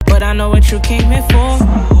what you came here for.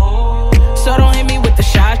 So don't hit me with the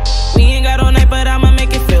shot. We ain't got all night, but I'ma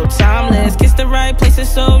make it feel timeless. Kiss the right places,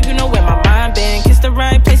 so you know where my mind been. Kiss the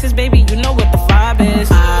right places, baby, you know what the vibe is.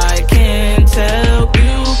 I can tell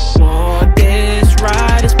you want this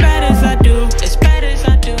ride as bad as I do, as bad as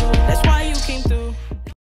I do. That's why you came through.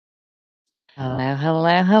 Hello,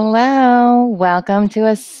 hello, hello. Welcome to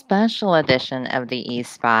a special edition of the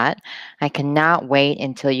E-Spot. I cannot wait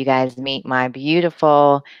until you guys meet my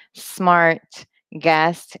beautiful, smart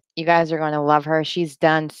guest. You guys are going to love her. She's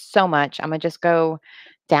done so much. I'm going to just go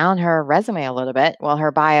down her resume a little bit, well,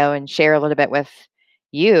 her bio, and share a little bit with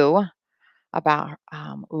you about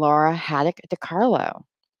Lora DiCarlo.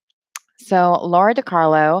 So Lora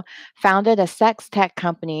DiCarlo founded a sex tech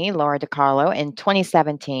company, Lora DiCarlo, in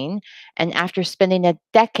 2017. And after spending a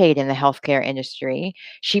decade in the healthcare industry,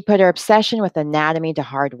 she put her obsession with anatomy to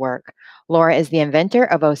hard work. Lora is the inventor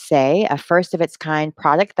of OSE, a first of its kind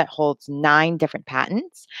product that holds 9 different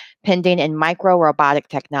patents pending in micro robotic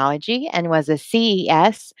technology, and was a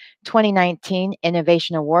CES 2019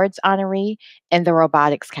 Innovation Awards honoree in the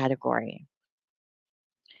robotics category.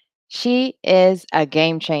 She is a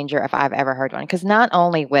game changer if I've ever heard one, because not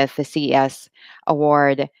only with the CES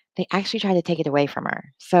award, they actually tried to take it away from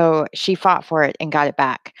her. So she fought for it and got it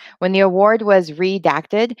back. When the award was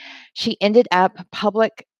redacted, she ended up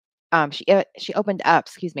she opened up,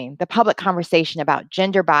 the public conversation about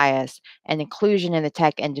gender bias and inclusion in the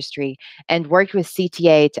tech industry, and worked with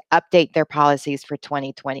CTA to update their policies for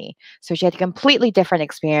 2020. So she had a completely different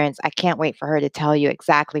experience. I can't wait for her to tell you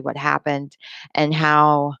exactly what happened and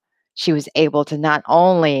how she was able to not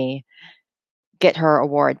only get her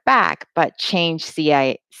award back, but change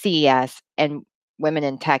CES and women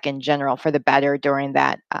in tech in general for the better during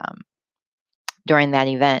that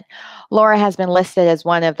event. Lora has been listed as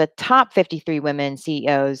one of the top 53 women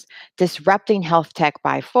CEOs disrupting health tech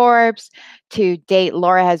by Forbes. To date,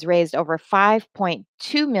 Lora has raised over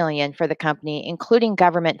 $5.2 million for the company, including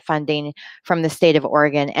government funding from the state of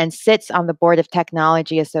Oregon, and sits on the board of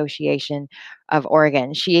Technology Association of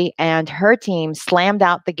Oregon. She and her team slammed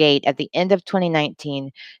out the gate at the end of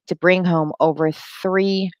 2019 to bring home over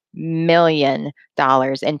 $3 million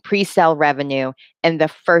in pre-sale revenue in the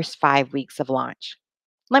first 5 weeks of launch.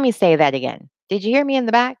 Let me say that again. Did you hear me in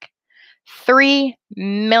the back? $3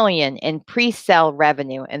 million in pre-sale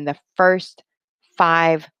revenue in the first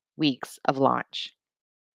 5 weeks of launch.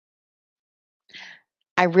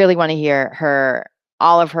 I really want to hear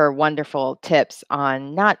all of her wonderful tips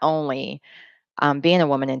on not only being a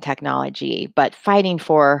woman in technology, but fighting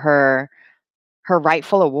for her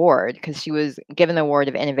rightful award, because she was given the award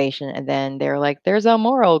of innovation, and then they were like, there's a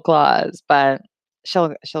moral clause, but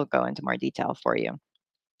she'll go into more detail for you.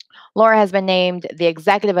 Lora has been named the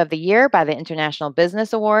Executive of the Year by the International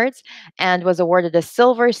Business Awards, and was awarded a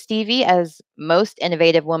Silver Stevie as Most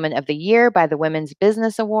Innovative Woman of the Year by the Women's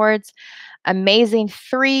Business Awards. Amazing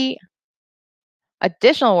 3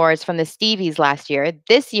 additional awards from the Stevies last year.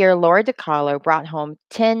 This year, Lora DiCarlo brought home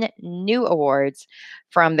 10 new awards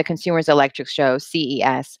from the Consumers Electric Show,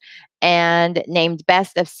 CES, and named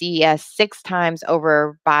Best of CES 6 times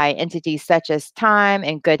over by entities such as Time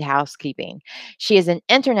and Good Housekeeping. She is an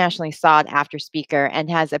internationally sought-after speaker and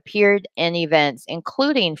has appeared in events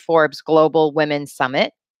including Forbes Global Women's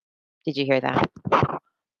Summit. Did you hear that?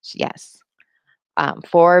 Yes.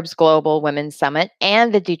 Forbes Global Women's Summit,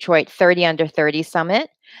 and the Detroit 30 Under 30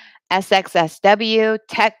 Summit, SXSW,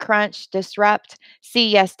 TechCrunch, Disrupt,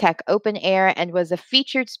 CES Tech Open Air, and was a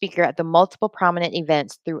featured speaker at the multiple prominent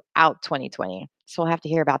events throughout 2020. So we'll have to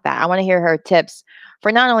hear about that. I want to hear her tips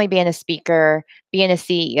for not only being a speaker, being a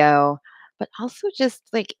CEO, but also just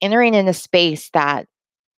like entering in a space that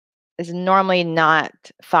is normally not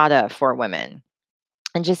thought of for women,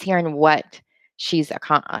 and just hearing what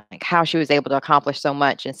like how she was able to accomplish so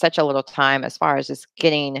much in such a little time, as far as just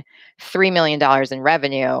getting $3 million in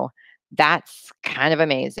revenue. That's kind of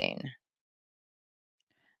amazing.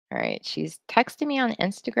 All right, she's texting me on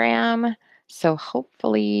Instagram, so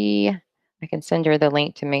hopefully I can send her the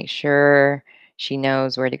link to make sure she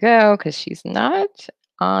knows where to go, because she's not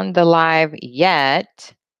on the live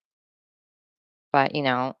yet. But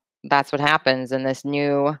that's what happens in these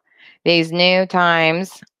new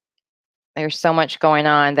times. There's so much going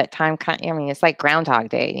on that time. It's like Groundhog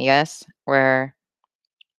Day, yes, where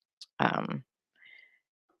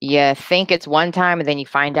you think it's one time and then you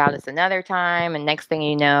find out it's another time, and next thing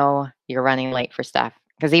you know, you're running late for stuff.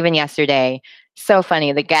 Because even yesterday, so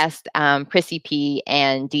funny, the guest, Prissy P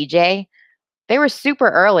and DJ, they were super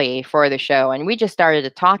early for the show, and we just started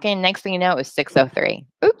talking. Next thing you know, it was 6:03.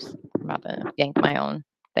 Oops, I'm about to yank my own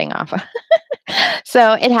thing off.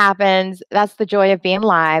 So it happens. That's the joy of being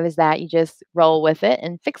live is that you just roll with it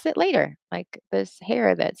and fix it later. Like this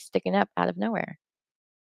hair that's sticking up out of nowhere.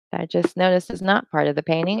 I just noticed is not part of the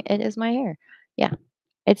painting. It is my hair. Yeah.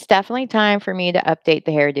 It's definitely time for me to update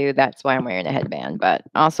the hairdo. That's why I'm wearing a headband. But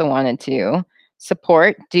also wanted to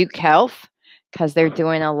support Duke Health because they're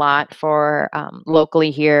doing a lot for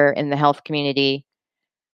locally here in the health community.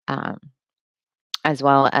 Um, as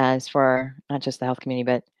well as for not just the health community,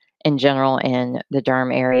 but in general in the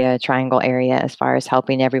Durham area, Triangle area, as far as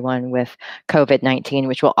helping everyone with COVID-19,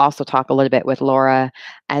 which we'll also talk a little bit with Laura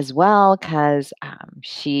as well, because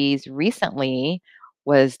she's recently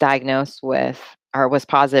was diagnosed with or was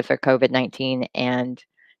positive for COVID-19, and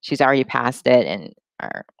she's already passed it, and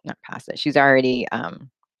or not passed it. She's already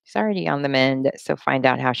on the mend. So find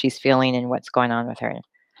out how she's feeling and what's going on with her.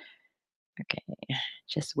 Okay,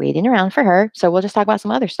 just waiting around for her. So we'll just talk about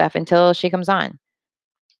some other stuff until she comes on.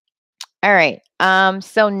 All right.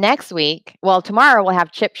 So next week, well, tomorrow we'll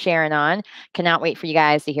have Chip Sharon on. Cannot wait for you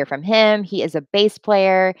guys to hear from him. He is a bass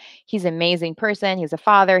player. He's an amazing person. He's a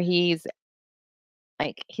father. He's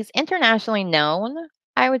internationally known,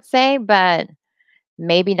 I would say, but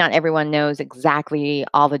maybe not everyone knows exactly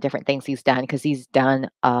all the different things he's done because he's done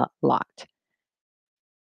a lot.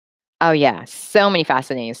 Oh, yeah. So many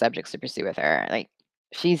fascinating subjects to pursue with her. Like,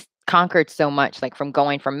 she's conquered so much, like from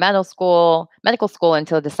going from medical school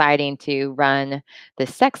until deciding to run the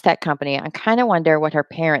sex tech company. I kind of wonder what her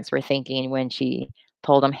parents were thinking when she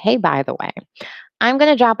told them, hey, by the way, I'm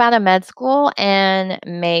going to drop out of med school and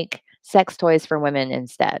make sex toys for women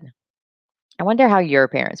instead. I wonder how your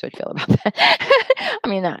parents would feel about that. I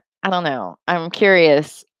mean, I don't know. I'm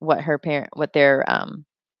curious what her parents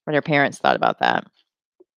thought about that.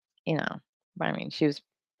 You know, but I mean, she was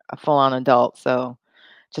a full-on adult, so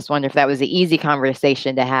just wonder if that was an easy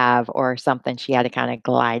conversation to have or something she had to kind of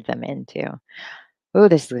glide them into. Oh,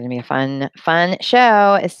 this is going to be a fun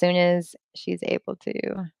show as soon as she's able to.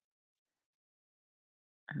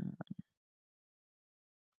 Um,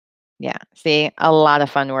 yeah, see, a lot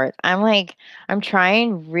of fun words. I'm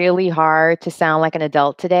trying really hard to sound like an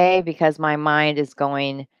adult today because my mind is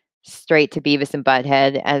going straight to Beavis and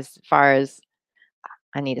Butthead as far as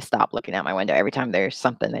I need to stop looking out my window every time there's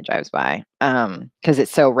something that drives by. Because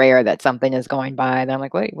it's so rare that something is going by. And I'm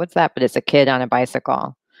like, wait, what's that? But it's a kid on a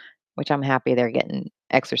bicycle, which I'm happy they're getting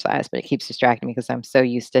exercise, but it keeps distracting me because I'm so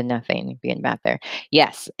used to nothing being back there.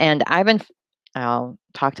 Yes. And I'll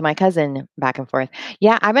talk to my cousin back and forth.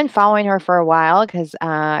 Yeah, I've been following her for a while because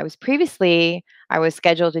I was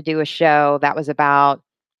scheduled to do a show that was about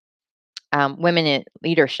women in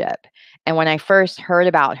leadership. And when I first heard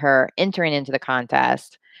about her entering into the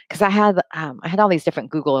contest, because I had all these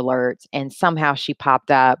different Google alerts, and somehow she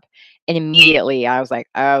popped up, and immediately I was like,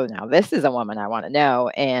 "Oh, now this is a woman I want to know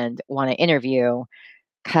and want to interview,"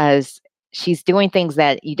 because she's doing things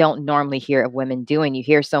that you don't normally hear of women doing. You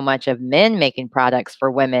hear so much of men making products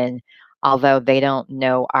for women, although they don't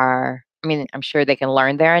know our. I mean, I'm sure they can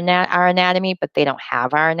learn our anatomy, but they don't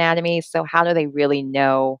have our anatomy. So how do they really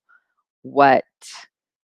know what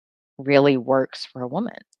really works for a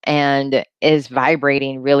woman and is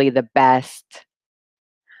vibrating really the best?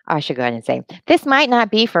 I should go ahead and say this might not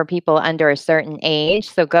be for people under a certain age.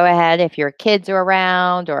 So go ahead if your kids are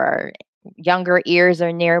around or younger ears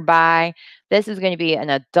are nearby. This is going to be an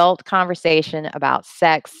adult conversation about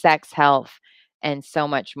sex health, and so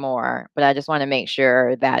much more. But I just want to make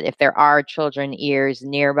sure that if there are children ears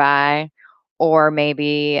nearby, or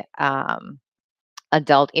maybe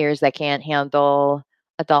adult ears that can't handle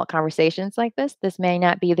adult conversations like this may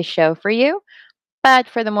not be the show for you. But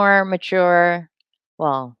for the more mature,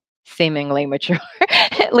 well, seemingly mature,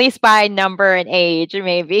 at least by number and age,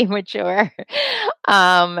 maybe mature,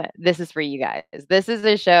 this is for you guys. This is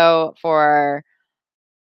a show for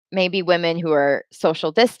maybe women who are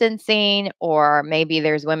social distancing, or maybe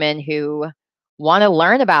there's women who want to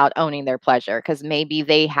learn about owning their pleasure because maybe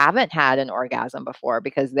they haven't had an orgasm before,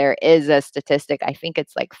 because there is a statistic, I think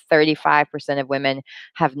it's like 35% of women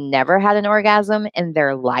have never had an orgasm in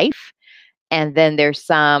their life. And then there's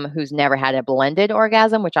some who's never had a blended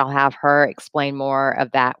orgasm, which I'll have her explain more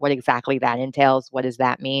of that, what exactly that entails. What does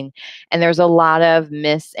that mean? And there's a lot of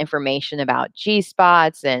misinformation about G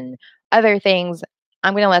spots and other things.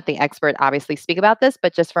 I'm going to let the expert obviously speak about this,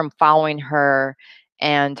 but just from following her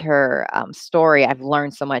and her story, I've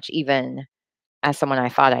learned so much, even as someone I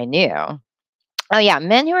thought I knew. Oh, yeah,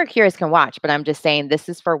 men who are curious can watch, but I'm just saying this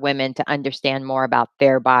is for women to understand more about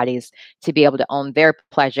their bodies, to be able to own their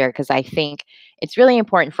pleasure, because I think it's really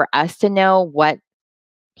important for us to know what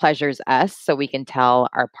pleasures us so we can tell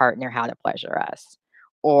our partner how to pleasure us,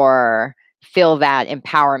 or feel that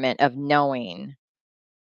empowerment of knowing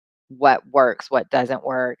what works, what doesn't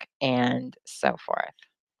work, and so forth.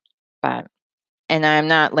 But and I'm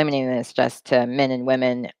not limiting this just to men and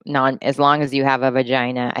women. As long as you have a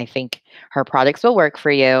vagina, I think her products will work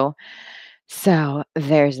for you. So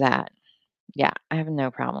there's that. Yeah, I have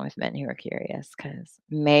no problem with men who are curious because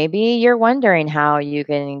maybe you're wondering how you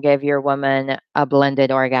can give your woman a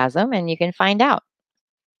blended orgasm, and you can find out.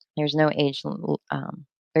 There's no age.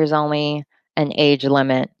 There's only an age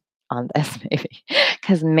limit on this, maybe,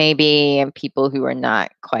 because maybe people who are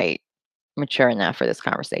not quite mature enough for this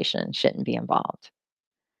conversation shouldn't be involved,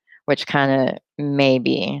 which kind of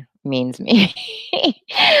maybe means me.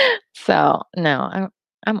 So no,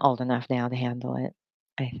 I'm old enough now to handle it,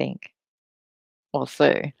 I think. We'll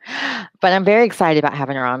see. But I'm very excited about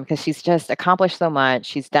having her on because she's just accomplished so much.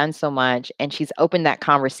 She's done so much and she's opened that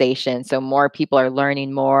conversation. So more people are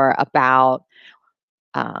learning more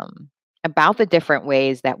um, about the different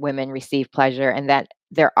ways that women receive pleasure and that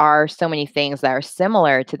there are so many things that are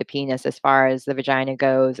similar to the penis as far as the vagina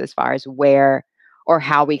goes, as far as where or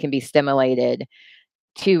how we can be stimulated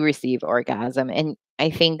to receive orgasm. And I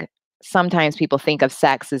think sometimes people think of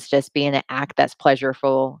sex as just being an act that's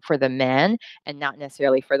pleasurable for the men and not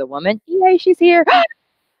necessarily for the woman. Yay, she's here.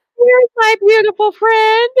 Here's my beautiful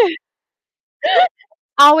friend.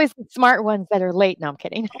 Always the smart ones that are late. No, I'm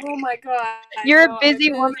kidding. Oh my god. You're a No,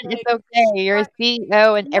 busy woman. It's okay. You're a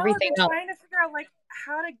CEO and no, everything I've been else. trying to figure out like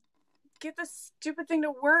how to get this stupid thing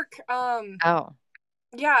to work. Oh.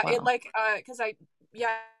 Yeah, Wow. it like because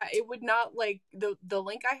it would not like the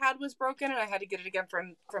link I had was broken and I had to get it again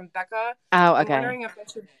from Becca. Oh, I'm okay. wondering if I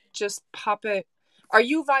should just pop it. Are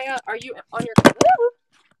you on your Are you on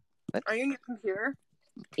your computer?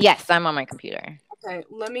 Yes, I'm on my computer. Okay,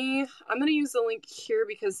 I'm gonna use the link here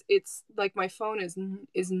because it's like my phone is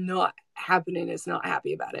not happening. It's not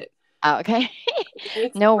happy about it. Oh, okay.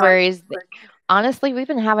 No worries. Honestly, we've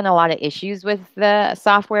been having a lot of issues with the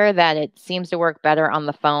software that it seems to work better on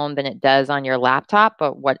the phone than it does on your laptop,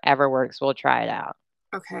 but whatever works, we'll try it out.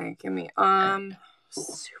 Okay, give me super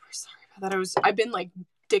sorry about that. I've been like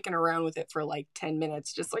dicking around with it for like 10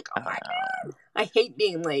 minutes, just like, oh my god. I hate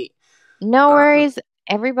being late. No worries.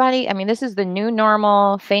 Everybody, I mean, this is the new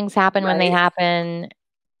normal. Things happen when they Right. happen.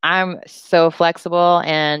 I'm so flexible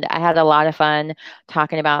and I had a lot of fun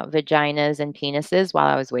talking about vaginas and penises while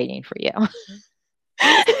I was waiting for you.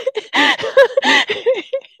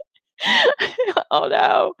 Oh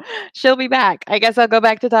no, she'll be back. I guess I'll go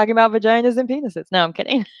back to talking about vaginas and penises. No, I'm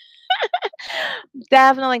kidding.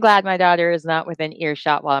 Definitely glad my daughter is not within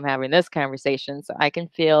earshot while I'm having this conversation so I can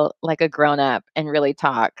feel like a grown up and really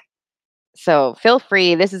talk. So feel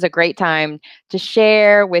free. This is a great time to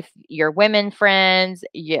share with your women friends,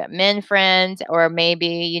 your men friends, or maybe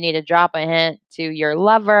you need to drop a hint to your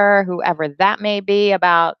lover, whoever that may be,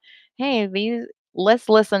 about, hey, let's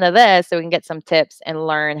listen to this so we can get some tips and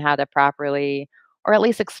learn how to properly or at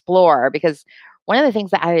least explore. Because one of the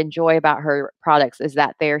things that I enjoy about her products is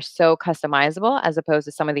that they're so customizable as opposed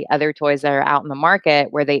to some of the other toys that are out in the market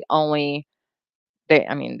where they're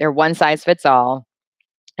one size fits all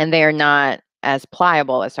and they are not as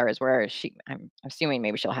pliable as hers, where I'm assuming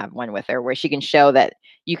maybe she'll have one with her where she can show that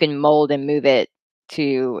you can mold and move it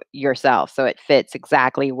to yourself so it fits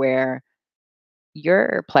exactly where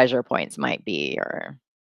your pleasure points might be. Or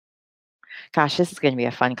gosh, this is going to be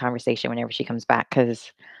a fun conversation whenever she comes back,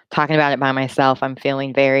 because talking about it by myself, I'm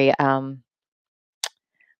feeling very I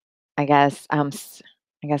guess I'm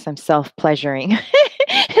self-pleasuring.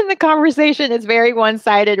 And the conversation is very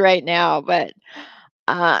one-sided right now, but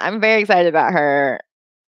I'm very excited about her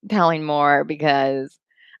telling more, because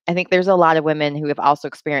I think there's a lot of women who have also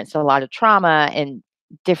experienced a lot of trauma in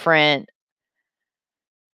different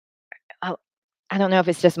uh, I don't know if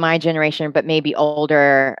it's just my generation, but maybe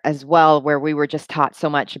older as well, where we were just taught so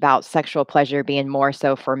much about sexual pleasure being more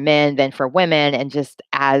so for men than for women. And just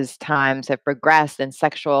as times have progressed and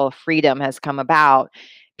sexual freedom has come about,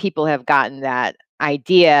 people have gotten that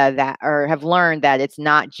idea that, or have learned that it's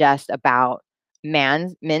not just about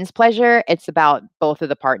men's pleasure, it's about both of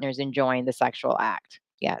the partners enjoying the sexual act.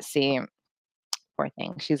 Yeah, see, poor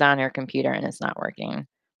thing. She's on her computer and it's not working.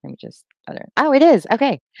 Let me just oh, it is.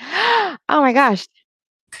 Okay. Oh my gosh.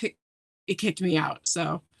 It kicked me out,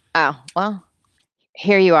 so. Oh, well,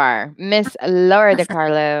 here you are, Miss Lora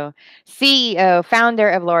DiCarlo, CEO, founder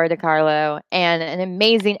of Lora DiCarlo, and an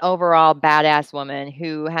amazing overall badass woman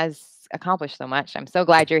who has accomplished so much. I'm so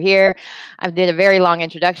glad you're here. I did a very long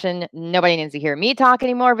introduction. Nobody needs to hear me talk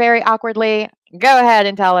anymore very awkwardly. Go ahead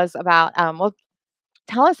and tell us about,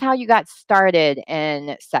 tell us how you got started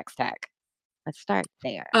in sex tech. Let's start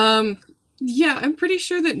there. Yeah, I'm pretty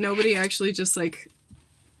sure that nobody actually just like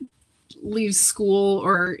leaves school,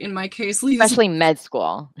 or in my case, leaves, Especially med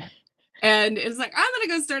school. and it's like, I'm gonna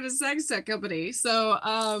go start a sex tech company. So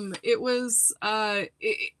it was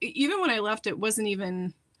even when I left, it wasn't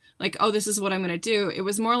even like, oh, this is what I'm gonna do. It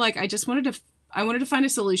was more like I wanted to find a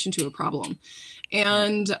solution to a problem.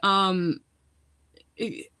 And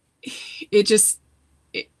it, it just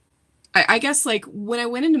it, I guess like when I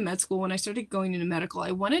went into med school, when I started going into medical,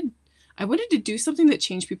 I wanted to do something that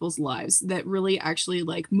changed people's lives, that really actually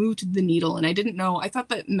like moved the needle. And I didn't know, I thought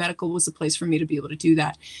that medical was a place for me to be able to do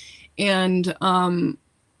that. And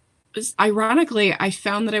ironically, I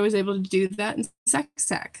found that I was able to do that in sex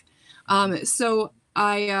tech. So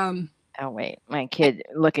Oh wait, my kid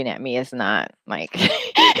looking at me is not like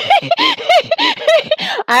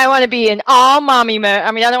I want to be in all mommy mode.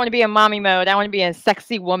 I mean, I don't want to be in mommy mode. I want to be in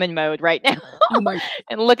sexy woman mode right now. oh my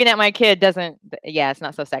And looking at my kid doesn't. Yeah, it's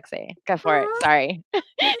not so sexy. Go for it. Sorry.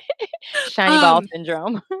 Shiny ball um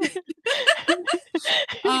syndrome.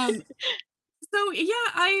 so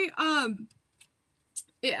yeah,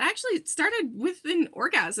 it actually started with an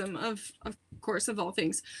orgasm, of course, of all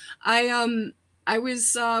things. I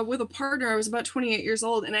was with a partner. I was about 28 years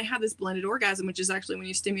old, and I had this blended orgasm, which is actually when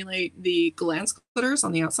you stimulate the glans clitoris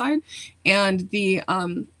on the outside, and the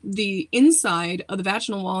inside of the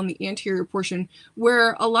vaginal wall and the anterior portion,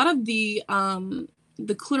 where a lot of the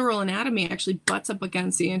clitoral anatomy actually butts up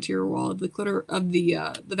against the anterior wall of the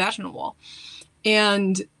vaginal wall,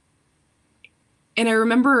 and I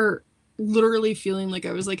remember literally feeling like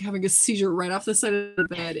I was like having a seizure right off the side of the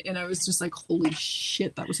bed, and I was just like, holy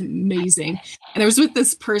shit, that was amazing. And I was with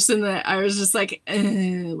this person that I was just like,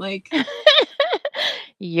 like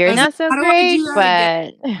You're not like, so how do I great, do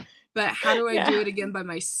that again? but But how do I yeah. do it again by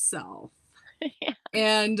myself? Yeah.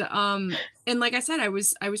 And like I said, I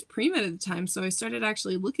was pre-med at the time, so I started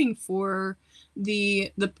actually looking for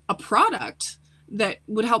a product that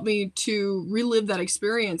would help me to relive that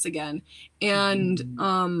experience again. And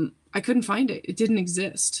I couldn't find it. It didn't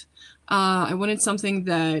exist. I wanted something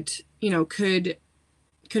that,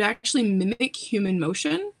 could actually mimic human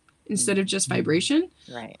motion instead of just vibration.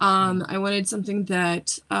 Right. I wanted something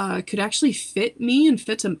that could actually fit me and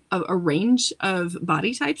fit a range of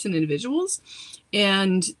body types and individuals.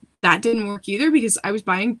 And that didn't work either, because I was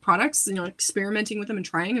buying products, experimenting with them and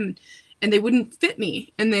trying them, and they wouldn't fit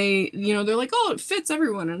me. And they're like, oh, it fits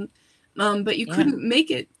everyone. And but you couldn't make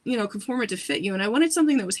it, conform it to fit you. And I wanted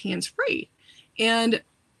something that was hands-free. And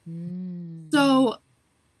so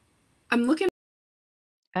I'm looking.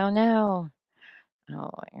 Oh no. Oh,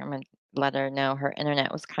 I'm gonna let her know her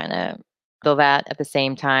internet was kind of still that at the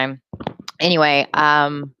same time. Anyway,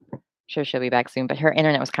 sure she'll be back soon, but her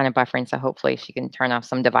internet was kind of buffering, so hopefully she can turn off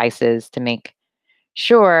some devices to make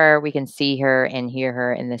sure we can see her and hear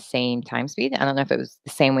her in the same time speed. I don't know if it was the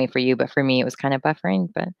same way for you, but for me it was kind of buffering,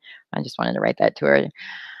 but I just wanted to write that to her.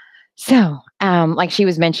 So, like she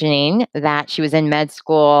was mentioning that she was in med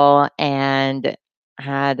school and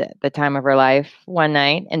had the time of her life one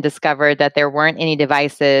night and discovered that there weren't any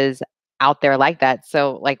devices out there like that.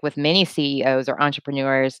 So, like with many CEOs or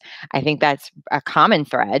entrepreneurs, I think that's a common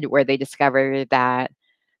thread where they discover that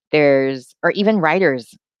or even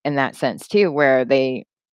writers in that sense too, where they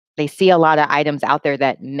see a lot of items out there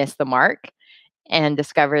that miss the mark and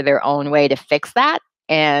discover their own way to fix that.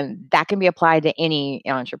 And that can be applied to any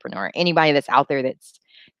entrepreneur, anybody that's out there that's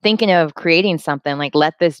thinking of creating something. Like,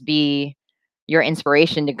 let this be your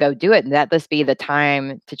inspiration to go do it. And let this be the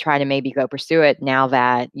time to try to maybe go pursue it now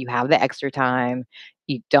that you have the extra time.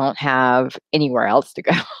 You don't have anywhere else to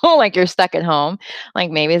go. Like, you're stuck at home.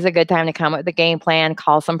 Like, maybe it's a good time to come up with a game plan,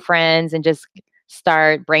 call some friends, and just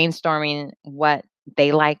start brainstorming what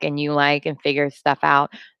they like and you like and figure stuff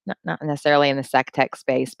out. Not necessarily in the sex tech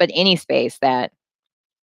space, but any space that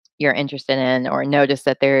you're interested in or notice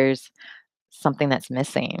that there's something that's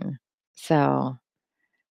missing. So,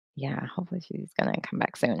 yeah, hopefully she's going to come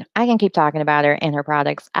back soon. I can keep talking about her and her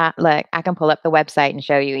products. Look, I can pull up the website and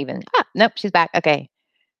show you even. Nope, she's back. Okay.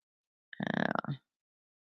 Oh,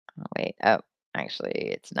 wait. Oh, actually,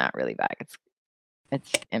 it's not really back.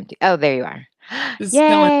 It's empty. Oh, there you are.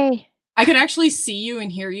 Yay! I could actually see you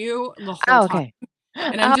and hear you the whole time.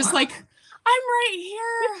 And I'm just like, I'm right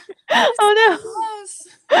here. Oh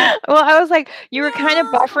no. Well, I was like, you were kind of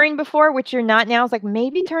buffering before, which you're not now. I was like,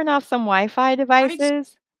 maybe turn off some Wi-Fi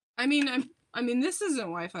devices. I mean, this isn't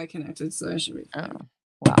Wi-Fi connected, so it should be fine. Oh,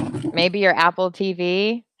 well, maybe your Apple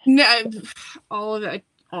TV. No, all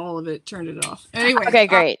of it turned it off. Anyway. Okay,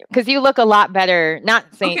 great. Because you look a lot better. Not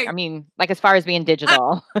saying, okay. I mean, like as far as being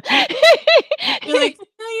digital. You're like,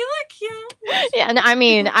 no, you look cute. Yeah, and I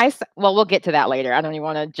mean, well, we'll get to that later. I don't even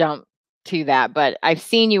want to jump to that, but I've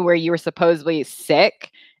seen you where you were supposedly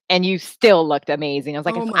sick and you still looked amazing. I was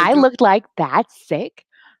like, Oh if my I God. looked like that sick.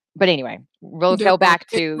 But anyway, we'll No, go back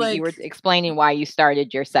it's to you were like, explaining why you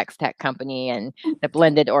started your sex tech company and the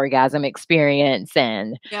blended orgasm experience.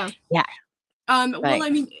 And yeah. yeah, Well, like I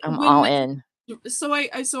mean, I'm all when in. so I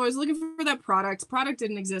was looking for that product. Product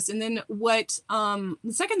didn't exist, and then what? The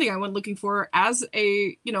second thing I went looking for as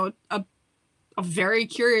a a very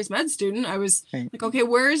curious med student, I was Right. like, okay,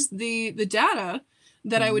 where's the data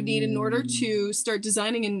that I would need in order to start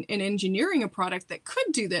designing and engineering a product that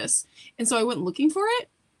could do this? And so I went looking for it,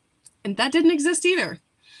 and that didn't exist either.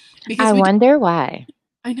 Because I we wonder why.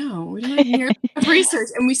 I know we didn't near enough research,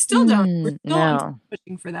 and we still don't. We're still No.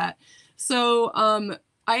 pushing for that. So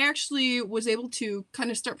I actually was able to kind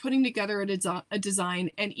of start putting together a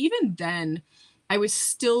design, and even then, I was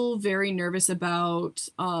still very nervous about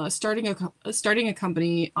starting a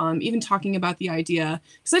company. Even talking about the idea,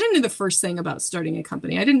 because I didn't know the first thing about starting a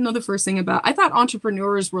company. I didn't know the first thing about. I thought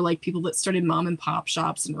entrepreneurs were like people that started mom and pop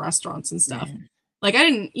shops and restaurants and stuff. Like I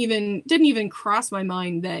didn't even cross my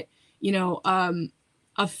mind that you know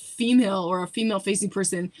a female or a female facing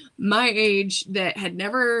person my age that had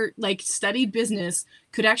never like studied business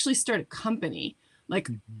could actually start a company, like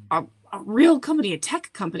a real company, a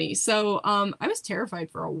tech company. So I was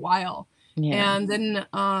terrified for a while. Yeah. And then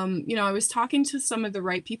I was talking to some of the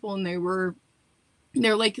right people, and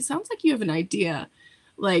they're like, it sounds like you have an idea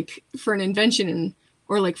like for an invention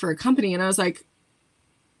or like for a company. And I was like,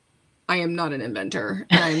 I am not an inventor,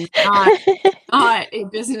 and I'm not a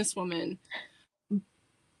businesswoman.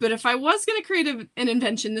 But if I was going to create an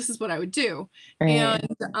invention, this is what I would do. Right.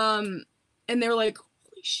 And they were like,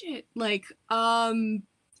 holy shit, like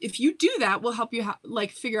if you do that, we'll help you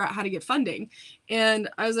like figure out how to get funding. And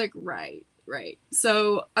I was like, right.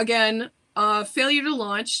 So again, failure to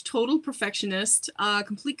launch, total perfectionist,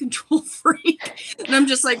 complete control freak. And I'm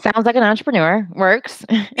just like, sounds like an entrepreneur. Works.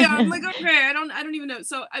 yeah, I'm like, okay, I don't even know.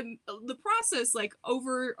 So I'm the process, like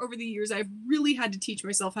over the years, I've really had to teach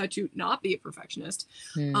myself how to not be a perfectionist,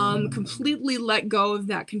 completely let go of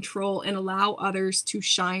that control and allow others to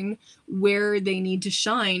shine where they need to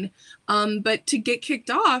shine. But to get kicked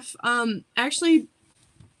off, actually,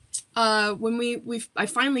 when I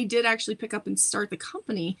finally did actually pick up and start the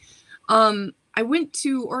company, I went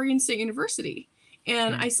to Oregon State University.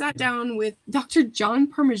 And I sat down with Dr. John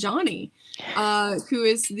Parmigiani, who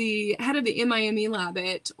is the head of the MIME lab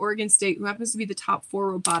at Oregon State, who happens to be the top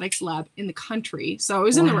 4 robotics lab in the country. So I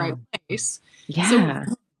was in the right place. Yeah.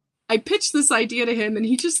 So I pitched this idea to him, and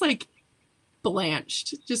he just like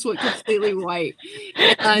blanched, just went completely white.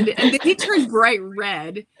 And then he turned bright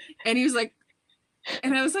red, and he was like,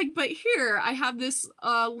 and I was like, but here, I have this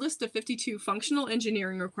list of 52 functional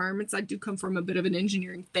engineering requirements. I do come from a bit of an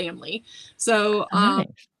engineering family. So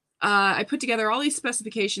I put together all these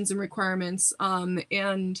specifications and requirements,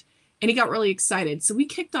 and he got really excited. So we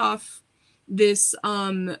kicked off this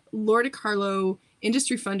Lora DiCarlo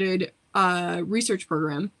industry-funded research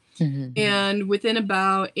program. And within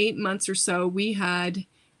about 8 months or so, we had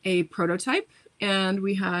a prototype, and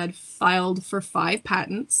we had filed for 5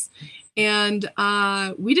 patents. And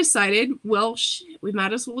we decided, well, we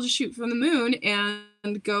might as well just shoot from the moon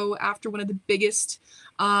and go after one of the biggest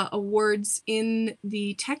awards in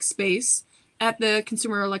the tech space at the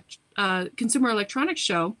Consumer Electronics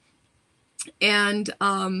Show. And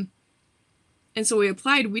so we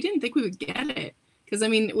applied. We didn't think we would get it because, I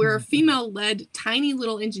mean, we're a female-led, tiny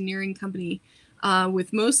little engineering company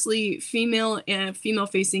with mostly female and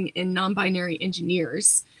female-facing and non-binary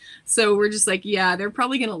engineers. So we're just like, yeah, they're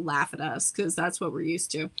probably going to laugh at us because that's what we're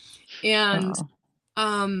used to. And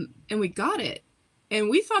we got it. And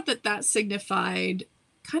we thought that signified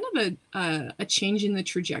kind of a change in the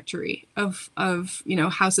trajectory of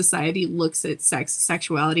how society looks at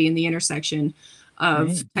sexuality, and the intersection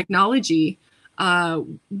of technology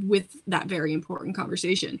with that very important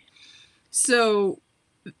conversation. So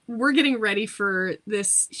we're getting ready for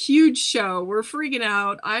this huge show. We're freaking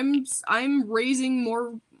out. I'm raising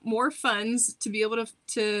more funds to be able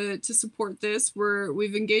to support this.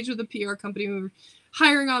 We've engaged with a PR company. We're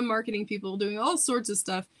hiring on marketing people, doing all sorts of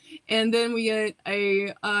stuff. And then we get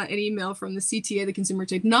an email from the CTA, the Consumer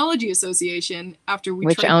Technology Association, after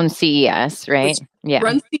which owns CES, right? Yeah,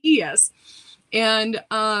 runs CES. And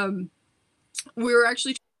we were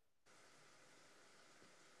actually.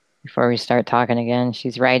 Before we start talking again,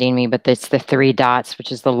 she's writing me, but it's the 3 dots,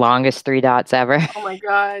 which is the longest 3 dots ever. Oh my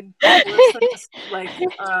God. It's like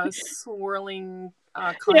a swirling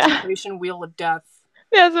concentration wheel of death.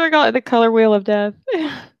 That's what I call it, the color wheel of death.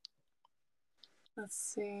 Let's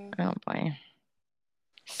see. Oh boy.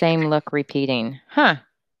 Same look repeating. Huh.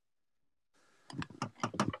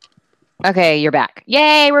 Okay, you're back.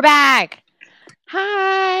 Yay, we're back.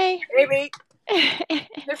 Hi. Maybe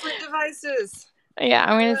different devices. Yeah,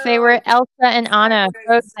 I'm going to say we're Elsa and Anna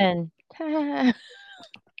Frozen.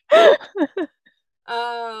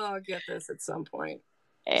 I'll get this at some point.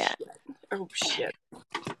 Yeah. Shit. Oh, shit.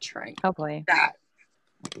 Trying Hopefully. that.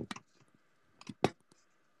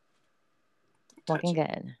 Looking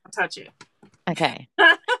good. I'll touch it. Okay.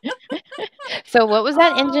 So what was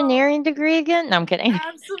that engineering degree again? No, I'm kidding.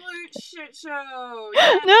 Absolute shit show.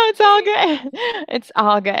 No, it's all good. It's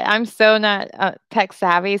all good. I'm so not tech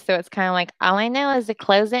savvy, so it's kind of like all I know is to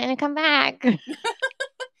close it and come back. Hey,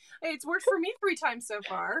 it's worked for me 3 times so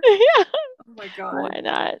far. Yeah. Oh my god. Why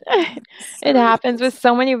not? It happens with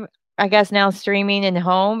so many, I guess now streaming and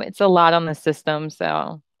home. It's a lot on the system,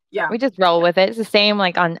 so yeah, we just roll with it. It's the same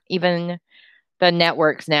like on even the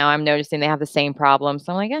networks now. I'm noticing they have the same problem.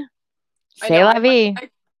 So I'm like, yeah, c'est la vie.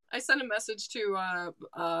 I sent a message to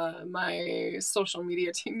my social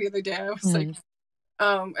media team the other day. I was like,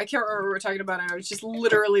 I can't remember what we were talking about. I was just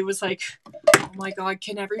literally was like, oh my god,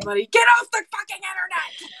 can everybody get off the fucking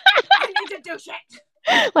internet? I need to do shit.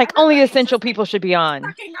 Like only essential people should be on.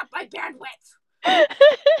 Sucking up my bandwidth.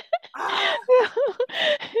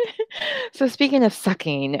 So speaking of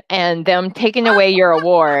sucking and them taking away your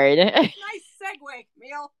award. Nice segue,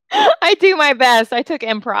 Meal. I do my best. I took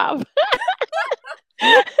improv.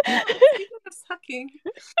 Speaking of sucking.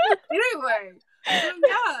 Anyway,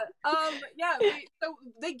 so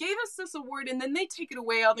they gave us this award and then they take it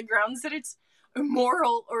away on the grounds that it's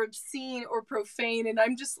immoral or obscene or profane, and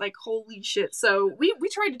I'm just like, holy shit. So we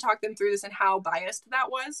tried to talk them through this and how biased that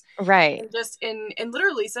was, right? And just and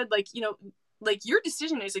literally said, like, you know, like your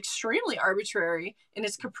decision is extremely arbitrary and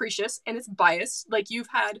it's capricious and it's biased. Like you've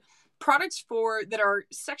had products that are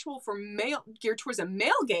sexual for male, geared towards a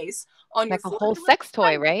male gaze on like your a whole sex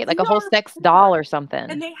toy, right? Like a whole sex doll or something.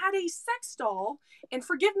 And they had a sex doll, and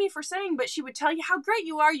forgive me for saying, but she would tell you how great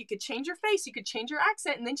you are. You could change your face, you could change your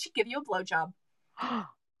accent, and then she'd give you a blowjob.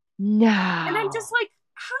 No. And I'm just like,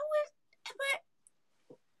 how is but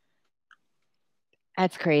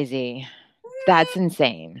that's crazy. That's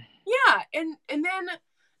insane. Yeah, and then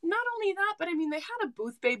not only that, but I mean, they had a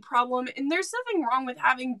booth babe problem, and there's nothing wrong with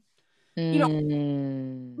having, you know,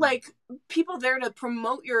 like people there to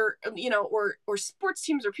promote your, you know, or sports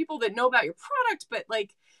teams or people that know about your product. But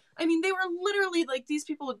like, I mean, they were literally like, these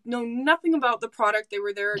people know nothing about the product. They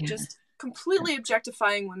were there just completely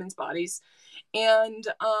objectifying women's bodies. And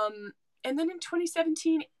then in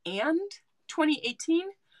 2017 and 2018,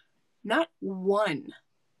 not one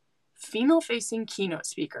female-facing keynote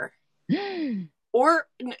speaker or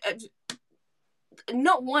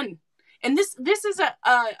not one. And this is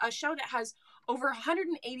a show that has over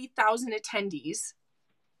 180,000 attendees,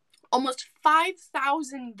 almost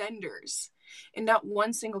 5,000 vendors, and not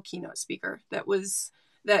one single keynote speaker that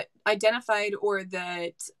identified or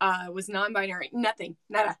that was non-binary. Nothing,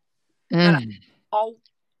 nada. All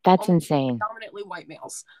that's insane. Predominantly white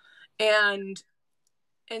males, and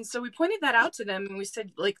so we pointed that out to them, and we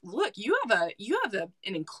said, like, look, you have an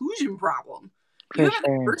inclusion problem. You have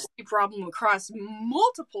a diversity problem across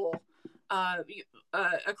multiple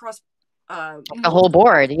across the whole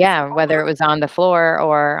board, whether it was on the floor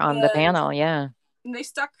or on the panel, And they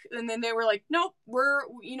stuck, and then they were like, nope,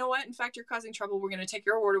 you know what? In fact, you're causing trouble. We're going to take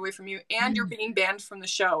your award away from you, and you're being banned from the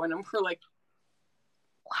show. And we're like,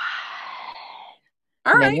 what?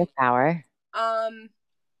 All right. Men with power. Don't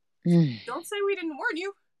say we didn't warn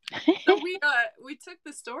you. So we took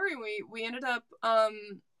the story and we ended up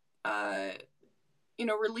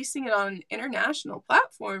releasing it on an international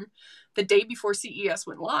platform the day before CES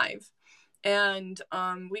went live. And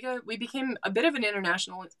we became a bit of an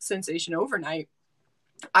international sensation overnight.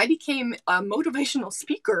 I became a motivational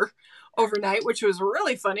speaker overnight, which was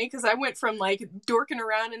really funny because I went from like dorking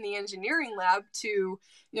around in the engineering lab to, you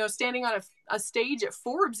know, standing on a stage at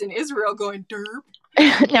Forbes in Israel going derp.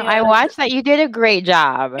 No, I watched that. You did a great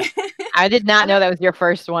job. I did not know that was your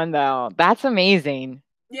first one though. That's amazing.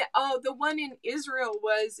 Yeah. Oh, the one in Israel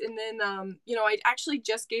was, and then, I actually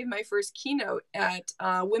just gave my first keynote at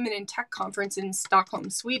Women in Tech conference in Stockholm,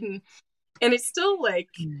 Sweden. And it's still like,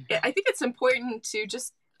 I think it's important to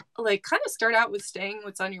just like kind of start out with saying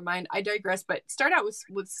what's on your mind. I digress, but start out with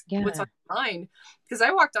what's on your mind. Because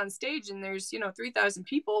I walked on stage and there's, 3,000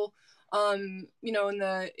 people, in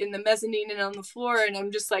the mezzanine and on the floor. And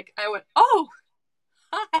I'm just like, I went, oh,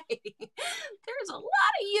 hi, there's a lot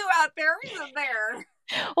of you out there, isn't there?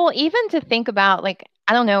 Well, even to think about, like,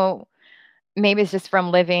 I don't know, maybe it's just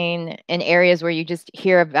from living in areas where you just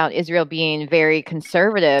hear about Israel being very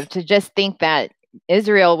conservative, to just think that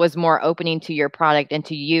Israel was more opening to your product and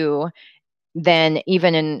to you than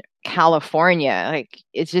even in California. Like,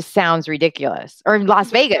 it just sounds ridiculous. Or in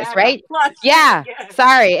Las Vegas, right? Yeah.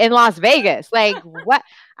 Sorry, in Las Vegas. Like, what?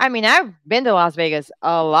 I mean, I've been to Las Vegas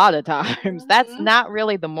a lot of times. That's not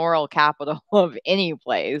really the moral capital of any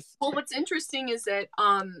place. Well, what's interesting is that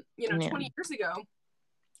 20 years ago,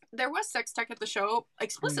 there was sex tech at the show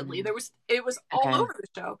explicitly. It was all over the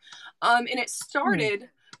show. And it started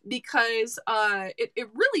because it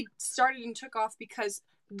really started and took off because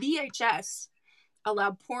VHS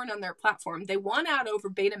allowed porn on their platform. They won out over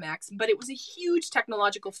Betamax, but it was a huge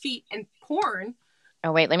technological feat, and porn.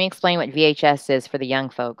 Oh, wait, let me explain what VHS is for the young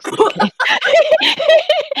folks.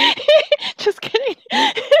 Just kidding.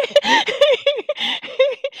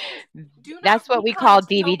 That's what we call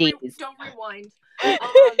DVDs. Don't rewind.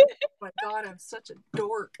 Oh my God, I'm such a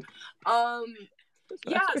dork.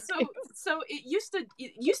 Yeah, so it used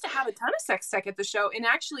to have a ton of sex tech at the show, and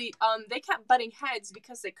actually they kept butting heads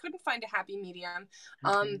because they couldn't find a happy medium.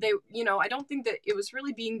 They, I don't think that it was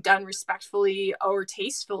really being done respectfully or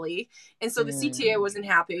tastefully, and so the CTA wasn't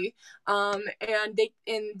happy. And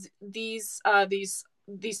these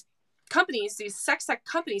companies, these sex tech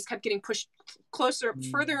companies, kept getting pushed closer,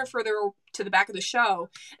 further and further to the back of the show,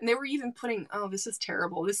 and they were even putting, oh, this is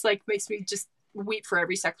terrible. This like makes me just weep for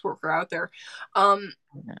every sex worker out there.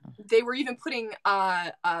 They were even putting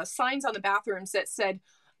signs on the bathrooms that said,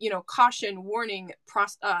 caution, warning,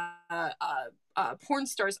 porn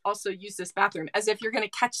stars also use this bathroom, as if you're going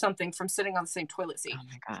to catch something from sitting on the same toilet seat. Oh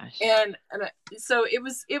my gosh. And so it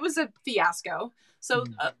was a fiasco. So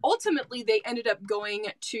ultimately they ended up going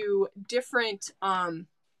to different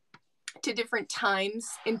times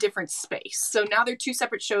in different space. So now they're two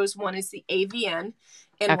separate shows. One is the AVN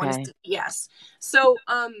and one is DES. So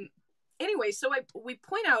anyway, so we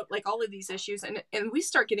point out like all of these issues, and we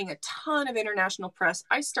start getting a ton of international press.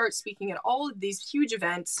 I start speaking at all of these huge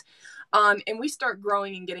events, and we start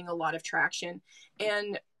growing and getting a lot of traction.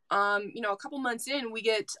 And a couple months in,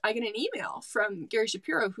 I get an email from Gary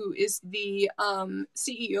Shapiro, who is the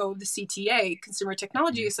CEO of the CTA, Consumer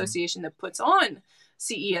Technology Association, that puts on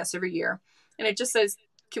CES every year, and it just says,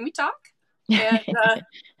 "Can we talk?" And I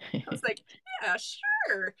was like, "Yeah,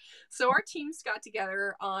 sure." So our teams got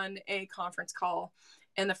together on a conference call,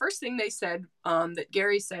 and the first thing they said, that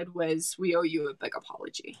Gary said, was, "We owe you a big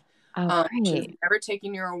apology. We've never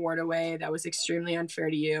taken your award away. That was extremely unfair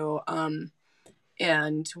to you."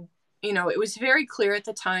 And it was very clear at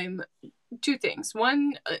the time. Two things.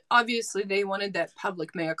 One, obviously they wanted that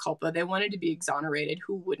public mea culpa. They wanted to be exonerated.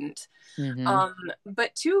 Who wouldn't?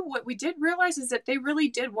 But two, what we did realize is that they really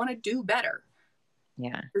did want to do better.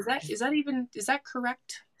 Yeah. Is that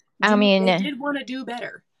correct? I mean, they did want to do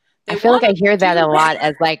better. I feel like I hear that a lot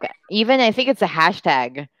as like, even I think it's a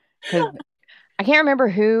hashtag, because I can't remember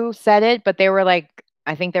who said it, but they were like,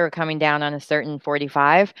 I think they were coming down on a certain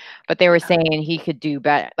 45, but they were saying he could do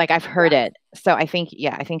better. Like, I've heard it. So I think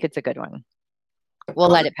it's a good one. We'll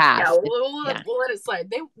let it pass. Yeah, we'll let it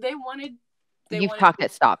slide. You've talked at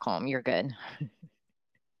Stockholm. You're good.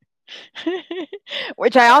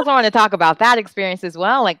 Which I also want to talk about that experience as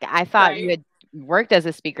well. Like, I thought you had worked as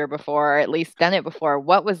a speaker before, or at least done it before.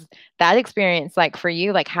 What was that experience like for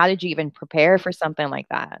you? Like, how did you even prepare for something like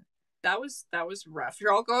that? That was rough.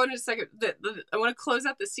 I'll go in a second. I want to close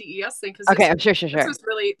out the CES thing because sure. This was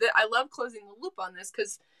really, I love closing the loop on this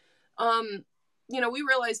because, we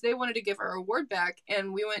realized they wanted to give our award back,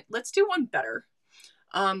 and we went, let's do one better.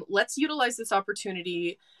 Let's utilize this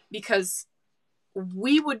opportunity because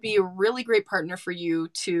we would be a really great partner for you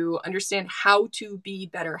to understand how to be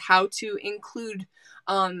better, how to include,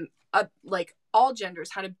 like all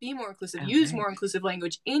genders, how to be more inclusive, use more inclusive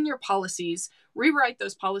language in your policies, rewrite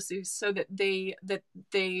those policies so that they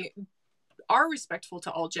are respectful to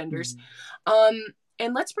all genders.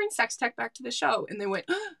 And let's bring sex tech back to the show. And they went,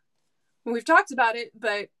 well, we've talked about it,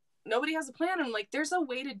 but nobody has a plan. And I'm like, there's a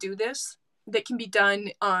way to do this that can be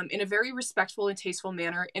done in a very respectful and tasteful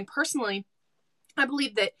manner. And personally, I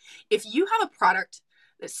believe that if you have a product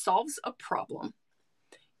that solves a problem,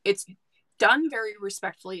 it's done very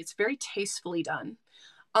respectfully, it's very tastefully done.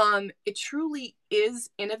 It truly is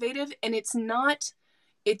innovative, and it's not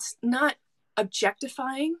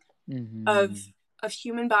objectifying of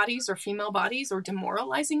human bodies or female bodies or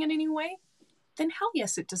demoralizing in any way, then hell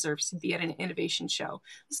yes, it deserves to be at an innovation show.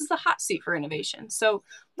 This is the hot seat for innovation. So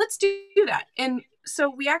let's do that. And so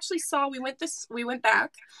we actually we went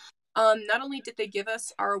back. Not only did they give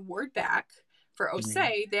us our award back for OSE,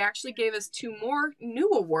 they actually gave us 2 more new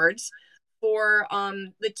awards for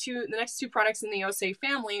the next 2 products in the OSE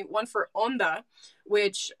family. One for Onda,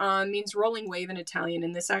 which means rolling wave in Italian.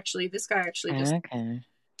 And this guy actually just...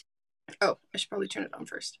 Oh, I should probably turn it on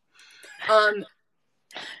first. Um,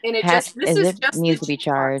 and it Ha- just, this is is it just the needs to be juice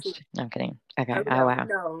box. charged? No, I'm kidding. Okay. Oh Oh no, wow.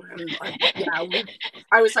 no, yeah,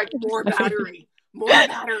 I was like, more battery, more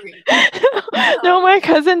battery. No, my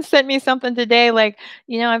cousin sent me something today. Like,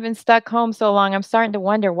 I've been stuck home so long. I'm starting to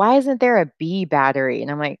wonder why isn't there a B battery?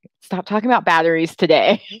 And I'm like, stop talking about batteries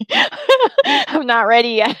today. I'm not ready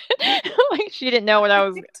yet. Like she didn't know what I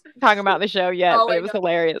was talking about in the show yet, Oh, but I it was know.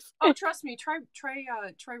 hilarious. Oh, trust me, try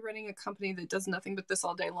running a company that does nothing but this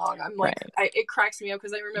all day long. I'm like, Right. it cracks me up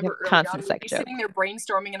because I remember early Constant on we'd sex be joke. sitting there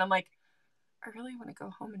brainstorming, and I'm like, I really want to go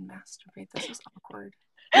home and masturbate. This is awkward.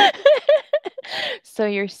 So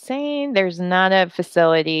you're saying there's not a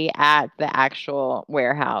facility at the actual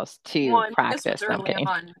warehouse to Well, I mean, this was practice early something?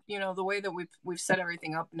 on. The way that we've set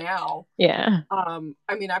everything up now. Yeah.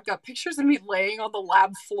 I mean, I've got pictures of me laying on the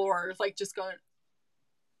lab floor, like just going,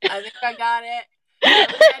 I think I got it.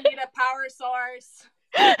 I need a power source.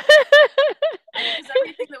 Because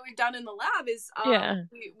everything that we've done in the lab is Yeah.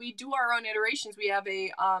 we do our own iterations. We have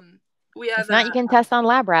If not, you can test on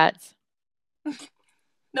lab rats.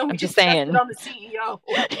 no, we I'm just just tested saying. on the CEO.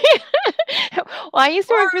 Well, I used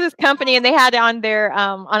to work for this company, and they had on their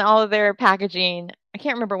on all of their packaging. I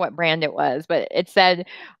can't remember what brand it was, but it said,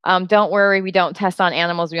 "Don't worry, we don't test on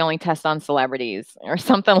animals. We only test on celebrities," or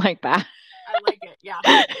something like that. I like it. Yeah.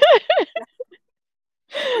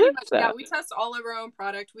 Pretty much, yeah. We test all of our own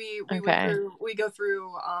product. We go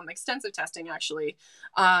through extensive testing actually,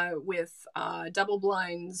 with double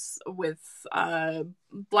blinds, with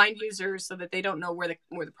blind users, so that they don't know where the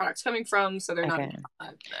product's coming from, so they're not.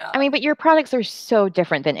 I mean, but your products are so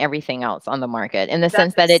different than everything else on the market in the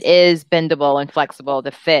sense that it is bendable and flexible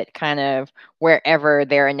to fit kind of wherever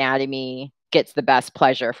their anatomy gets the best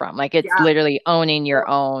pleasure from. Like it's literally owning your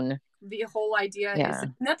own. The whole idea is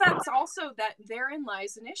that's also that therein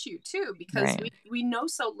lies an issue too, because we know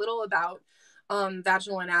so little about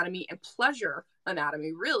vaginal anatomy and pleasure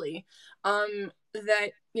anatomy, really,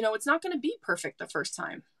 that it's not going to be perfect the first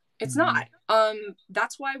time. It's not.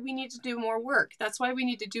 That's why we need to do more work. That's why we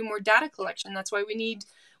need to do more data collection. That's why we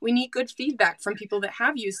need good feedback from people that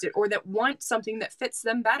have used it or that want something that fits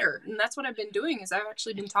them better. And that's what I've been doing is I've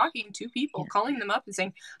actually been talking to people, calling them up and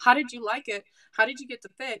saying, how did you like it? How did you get the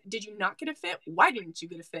fit? Did you not get a fit? Why didn't you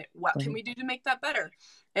get a fit? What can we do to make that better?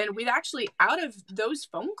 And we've actually, out of those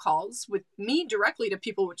phone calls with me directly to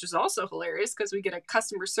people, which is also hilarious because we get a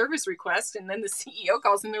customer service request and then the CEO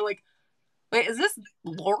calls and they're like, wait, is this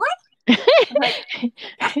Lora?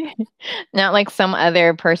 Not like some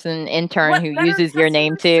other person intern who uses your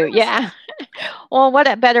name too. Yeah. Well,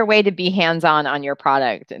 what a better way to be hands-on on your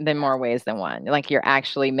product than more ways than one. Like you're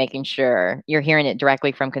actually making sure you're hearing it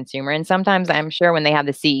directly from consumer. And sometimes I'm sure when they have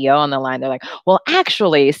the CEO on the line, they're like, well,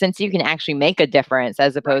 actually, since you can actually make a difference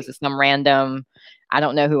as opposed to some random, I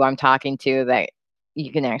don't know who I'm talking to, that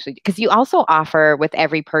you can actually, because you also offer with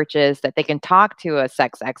every purchase that they can talk to a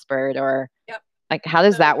sex expert or like, how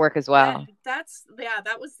does that work as well? That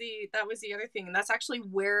was the other thing. And that's actually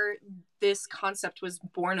where this concept was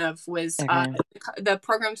born of was the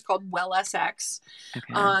program's called Well SX.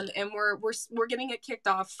 And we're getting it kicked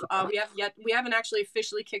off. We haven't actually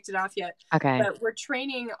officially kicked it off yet. But we're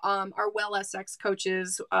training our Well SX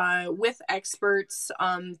coaches with experts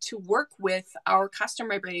to work with our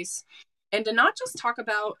customer base and to not just talk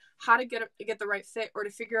about how to get the right fit or to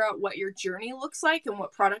figure out what your journey looks like and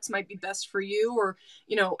what products might be best for you or,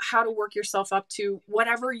 how to work yourself up to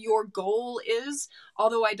whatever your goal is.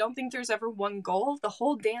 Although I don't think there's ever one goal. The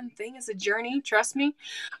whole damn thing is a journey, trust me.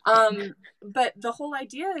 But the whole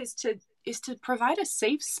idea is to provide a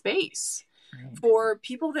safe space for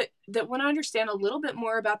people that want to understand a little bit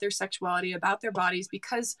more about their sexuality, about their bodies,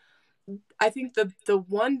 because I think the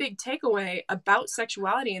one big takeaway about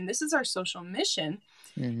sexuality, and this is our social mission,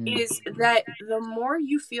 is that the more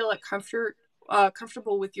you feel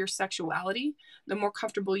comfortable with your sexuality, the more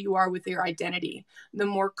comfortable you are with your identity, the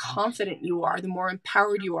more confident you are, the more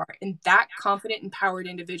empowered you are. And that confident, empowered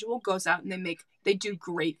individual goes out and they do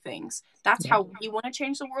great things. That's how we want to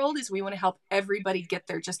change the world, is we want to help everybody get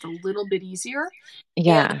there just a little bit easier.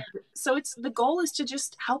 And so the goal is to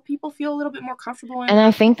just help people feel a little bit more comfortable. And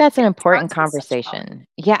I think that's an important conversation.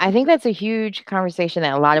 Yeah, I think that's a huge conversation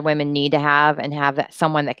that a lot of women need to have, and have that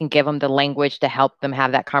someone that can give them the language to help them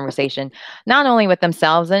have that conversation, not only with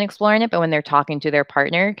themselves and exploring it, but when they're talking to their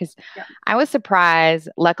partner. Because I was surprised.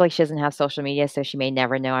 Luckily, she doesn't have social media, so she may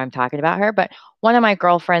never know I'm talking about her. But one of my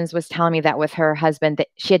girlfriends was telling me that with her husband, that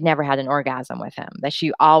she had never had an orgasm with him, that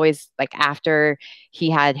she always, like after he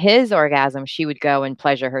had his orgasm, she would go and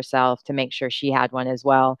pleasure herself to make sure she had one as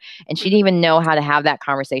well. And she didn't even know how to have that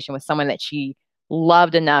conversation with someone that she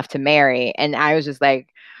loved enough to marry. And I was just like,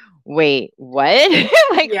 wait, what?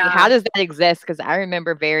 Like, Yeah. how does that exist? Because I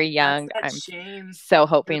remember very young. That's I'm shame. so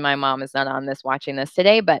hoping my mom is not on this watching this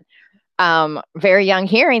today, but very young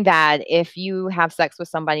hearing that if you have sex with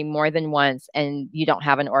somebody more than once and you don't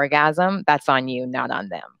have an orgasm, that's on you, not on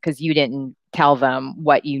them, because you didn't tell them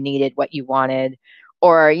what you needed, what you wanted,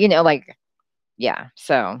 or, like, yeah.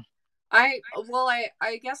 So, I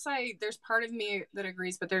guess there's part of me that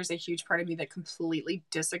agrees, but there's a huge part of me that completely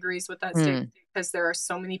disagrees with that statement, because there are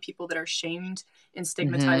so many people that are shamed and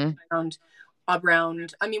stigmatized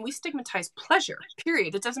around, I mean, we stigmatize pleasure,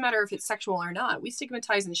 period. It doesn't matter if it's sexual or not. We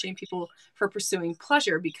stigmatize and shame people for pursuing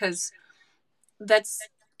pleasure because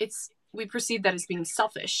we perceive that as being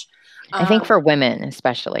selfish. I think for women,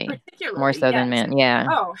 especially, more so than yes. men. Yeah.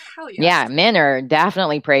 Oh, hell yes. Yeah. Men are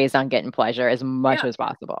definitely praised on getting pleasure as much as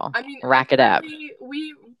possible. I mean, rack it up.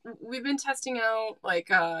 We've been testing out like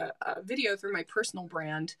a video through my personal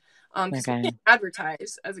brand, because we Okay. can't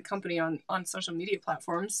advertise as a company on social media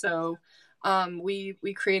platforms. So we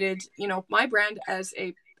created, my brand as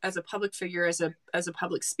a public figure, as a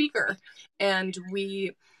public speaker, and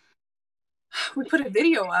we put a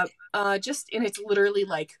video up, and it's literally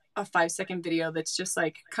like a 5-second video that's just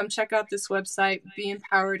like, come check out this website, be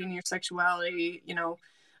empowered in your sexuality,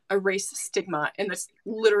 erase stigma. And that's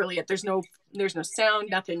literally it. There's no sound,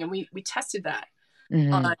 nothing. And we tested that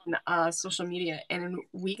on social media, and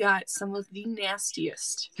we got some of the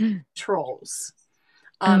nastiest trolls.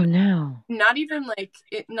 Oh no. Not even like,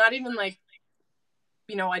 I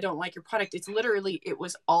don't like your product. It's literally, it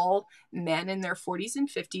was all men in their 40s and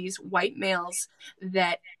 50s, white males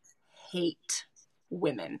that hate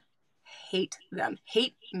women, hate them,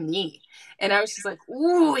 hate me. And I was just like,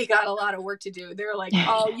 ooh, we got a lot of work to do. They're like,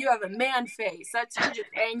 oh, you have a man face. You're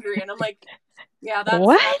just angry. And I'm like, yeah, that's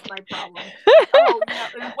my problem. Oh yeah.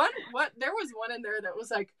 And there was one in there that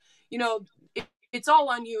was like, it's all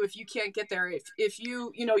on you if you can't get there. If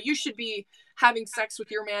you, you should be having sex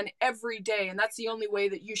with your man every day, and that's the only way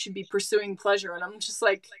that you should be pursuing pleasure. And I'm just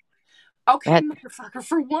like, okay, motherfucker,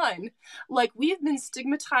 for one, like, we have been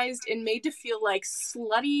stigmatized and made to feel like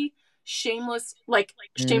slutty, shameless, like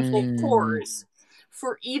shameful whores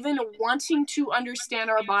for even wanting to understand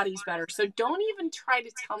our bodies better. So don't even try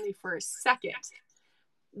to tell me for a second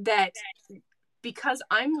that because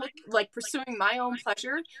I'm like pursuing my own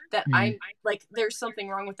pleasure, that I'm like, there's something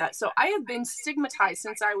wrong with that. So I have been stigmatized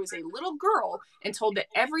since I was a little girl and told that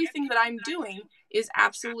everything that I'm doing is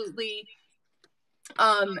absolutely,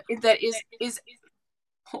 that is,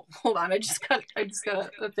 hold on. I just got a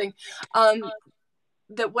thing.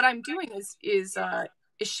 That what I'm doing is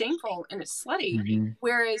shameful and it's slutty.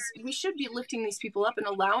 Whereas we should be lifting these people up and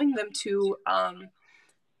allowing them to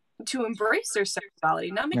embrace their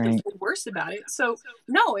sexuality, not make them feel worse about it. So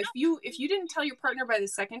no, if you didn't tell your partner by the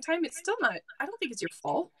second time, it's still not, I don't think it's your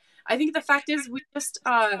fault. I think the fact is we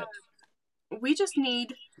just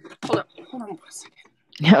need, hold on 1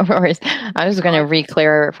 second. Of course. I was going to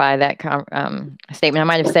re-clarify that statement. I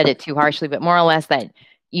might have said it too harshly, but more or less that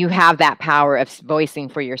you have that power of voicing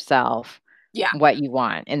for yourself what you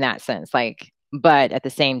want in that sense. Like, but at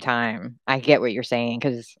the same time, I get what you're saying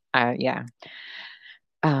because, yeah.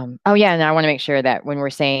 And I want to make sure that when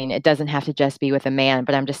we're saying it doesn't have to just be with a man,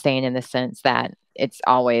 but I'm just saying in the sense that it's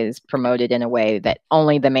always promoted in a way that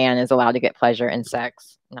only the man is allowed to get pleasure in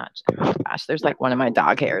sex. Oh gosh, there's like one of my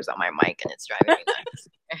dog hairs on my mic and it's driving me nuts.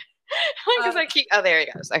 Because there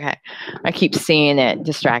it goes. Okay. I keep seeing it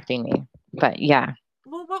distracting me, but yeah.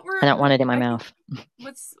 Well, I don't want it in my mouth.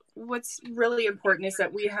 What's really important is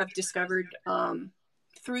that we have discovered,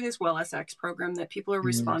 through this Well SX program, that people are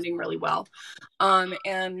responding really well.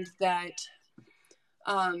 And that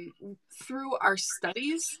through our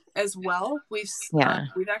studies as well, we've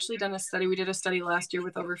actually done a study. We did a study last year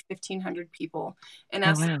with over 1,500 people and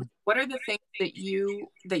asked them, what are the things that you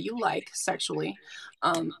like sexually?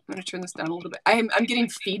 I'm going to turn this down a little bit. I'm getting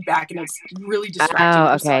feedback and it's really distracting.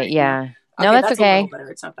 Oh, okay. Yeah. No, that's okay. A little better.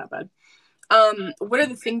 It's not that bad. What are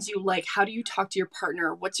the things you like? How do you talk to your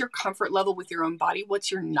partner? What's your comfort level with your own body?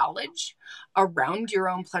 What's your knowledge around your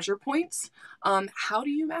own pleasure points? How do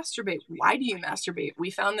you masturbate? Why do you masturbate? We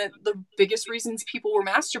found that the biggest reasons people were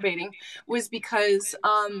masturbating was because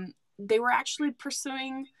they were actually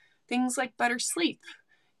pursuing things like better sleep,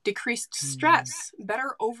 decreased stress,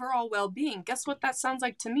 better overall well-being. Guess what that sounds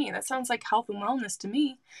like to me? That sounds like health and wellness to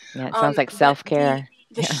me. Yeah, it sounds like self-care.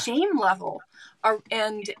 The shame level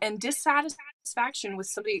and dissatisfaction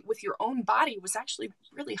with your own body was actually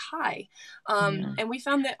really high. And we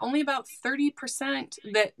found that only about 30%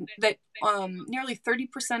 that nearly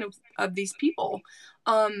 30% of these people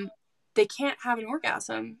they can't have an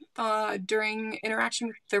orgasm during interaction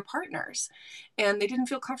with their partners, and they didn't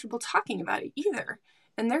feel comfortable talking about it either.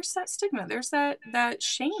 And there's that stigma, there's that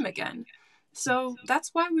shame again. So that's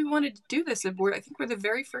why we wanted to do this. I think we're the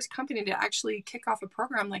very first company to actually kick off a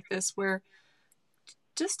program like this, where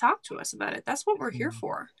just talk to us about it. That's what we're here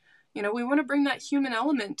for. You know, we want to bring that human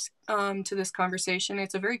element to this conversation.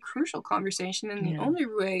 It's a very crucial conversation, and the only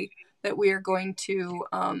way that we are going to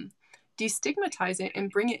destigmatize it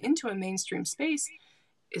and bring it into a mainstream space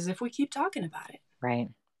is if we keep talking about it. Right.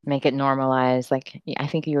 Make it normalized. Like I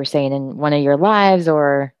think you were saying in one of your lives,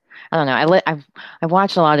 or I don't know. I've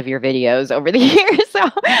watched a lot of your videos over the years, so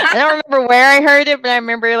I don't remember where I heard it, but I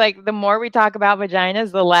remember like the more we talk about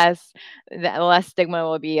vaginas, the less stigma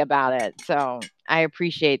will be about it. So I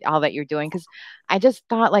appreciate all that you're doing, because I just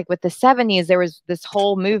thought like with the 70s, there was this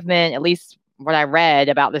whole movement, at least what I read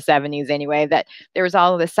about the 70s anyway, that there was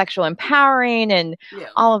all of this sexual empowering and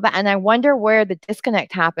all of that. And I wonder where the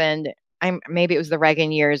disconnect happened. Maybe it was the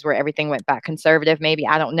Reagan years where everything went back conservative. Maybe,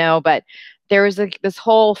 I don't know. But there was this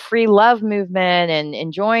whole free love movement and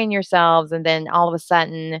enjoying yourselves. And then all of a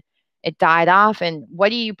sudden it died off. And what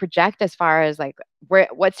do you project as far as like,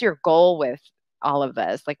 what's your goal with all of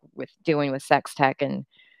this? Like with sex tech and...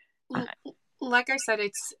 like I said,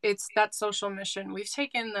 it's that social mission. We've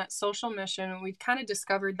taken that social mission, and we've kind of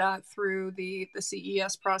discovered that through the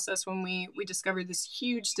CES process, when we discovered this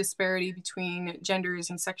huge disparity between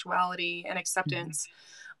genders and sexuality and acceptance.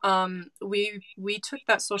 We took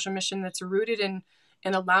that social mission that's rooted in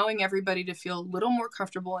allowing everybody to feel a little more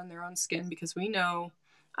comfortable in their own skin, because we know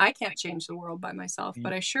I can't change the world by myself,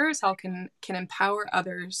 but I sure as hell can empower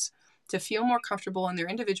others to feel more comfortable in their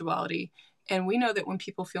individuality. And we know that when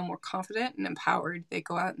people feel more confident and empowered, they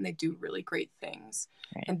go out and they do really great things.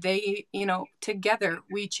 Right. And they, you know, together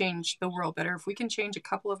we change the world better. If we can change a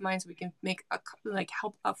couple of minds, we can make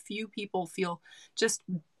help a few people feel just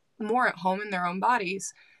more at home in their own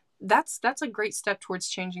bodies. That's a great step towards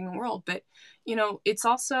changing the world. But, you know, it's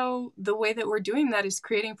also the way that we're doing that is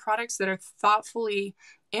creating products that are thoughtfully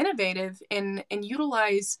innovative and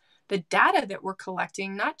utilize the data that we're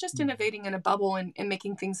collecting, not just innovating in a bubble and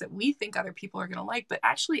making things that we think other people are going to like, but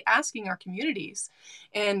actually asking our communities,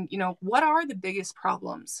 and, you know, what are the biggest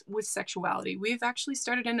problems with sexuality? We've actually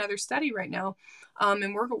started another study right now,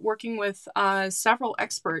 and we're working with several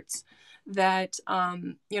experts that,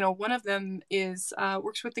 you know, one of them is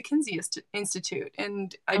works with the Kinsey Institute,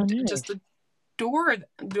 and I just adore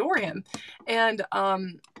him. And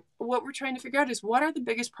what we're trying to figure out is what are the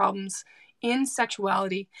biggest problems in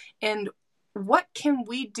sexuality, and what can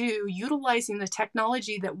we do utilizing the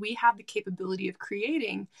technology that we have the capability of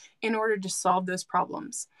creating in order to solve those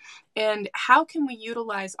problems, and how can we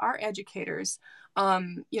utilize our educators,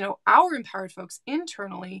 you know, our empowered folks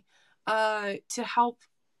internally, to help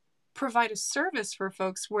provide a service for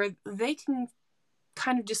folks where they can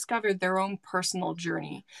kind of discover their own personal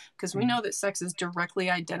journey, because we know that sex is directly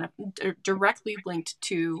linked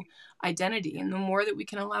to identity, and the more that we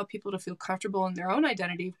can allow people to feel comfortable in their own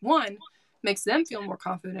identity, one, makes them feel more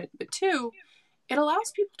confident, but two, it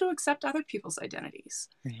allows people to accept other people's identities.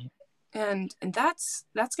 Right. And that's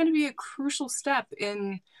going to be a crucial step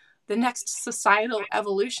in the next societal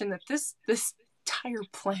evolution that this entire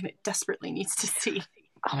planet desperately needs to see.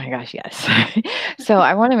 Oh my gosh, yes. So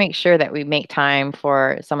I want to make sure that we make time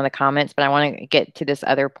for some of the comments, but I want to get to this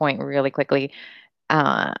other point really quickly.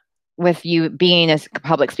 With you being a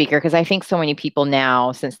public speaker, because I think so many people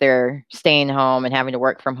now, since they're staying home and having to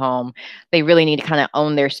work from home, they really need to kind of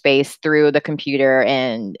own their space through the computer,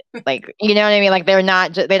 and like, you know what I mean? Like they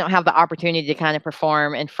don't have the opportunity to kind of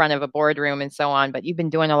perform in front of a boardroom and so on, but you've been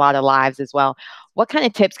doing a lot of lives as well. What kind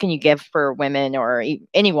of tips can you give for women, or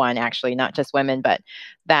anyone actually, not just women, but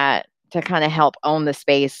that to kind of help own the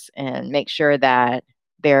space and make sure that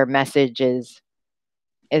their message is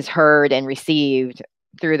heard and received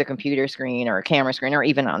through the computer screen or camera screen, or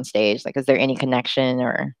even on stage? Like, is there any connection?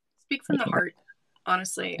 Or speak from the heart,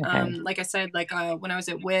 honestly. Okay. Like I said, like when I was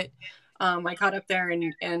at WIT, I got up there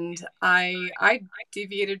and I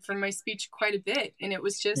deviated from my speech quite a bit, and it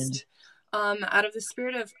was just out of the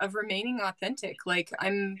spirit of remaining authentic. Like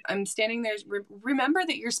I'm standing there. Remember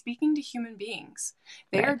that you're speaking to human beings.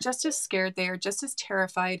 They are just as scared. They are just as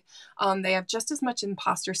terrified. They have just as much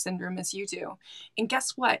imposter syndrome as you do. And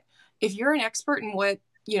guess what? If you're an expert in what,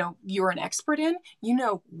 you know, you're an expert in, you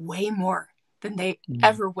know way more than they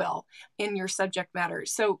ever will in your subject matter.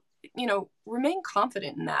 So, you know, remain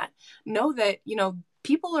confident in that. Know that, you know,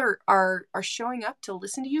 people are showing up to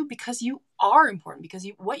listen to you because you are important, because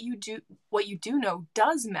what you do know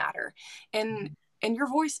does matter. And and your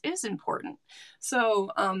voice is important.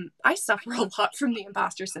 So I suffer a lot from the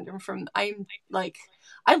imposter syndrome. I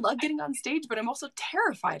love getting on stage, but I'm also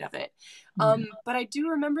terrified of it. But I do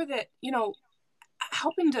remember that,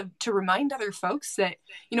 helping to remind other folks that,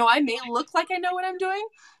 I may look like I know what I'm doing.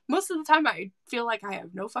 Most of the time I feel like I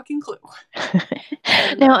have no fucking clue.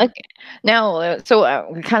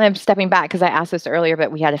 So kind of stepping back, because I asked this earlier,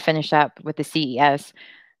 but we had to finish up with the CES.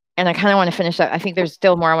 And I kind of want to finish up. I think there's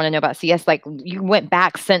still more I want to know about CES. Like, you went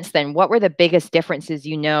back since then. What were the biggest differences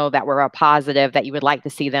that were a positive that you would like to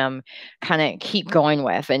see them kind of keep going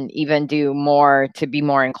with, and even do more to be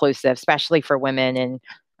more inclusive, especially for women and,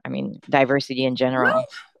 diversity in general?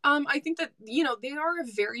 Well, I think that, they are a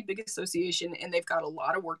very big association, and they've got a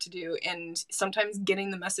lot of work to do. And sometimes getting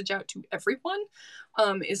the message out to everyone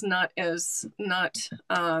is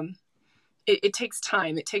it takes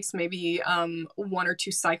time. It takes maybe 1 or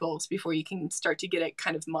 2 cycles before you can start to get it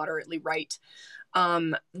kind of moderately right.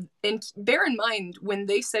 And bear in mind, when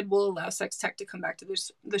they said we'll allow sex tech to come back to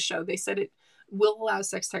the show, they said it will allow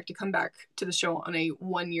sex tech to come back to the show on a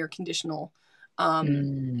 1-year conditional.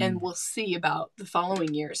 And we'll see about the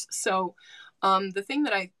following years. So the thing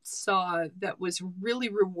that I saw that was really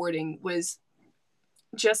rewarding was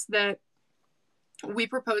just that we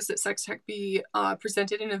proposed that sex tech be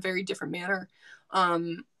presented in a very different manner.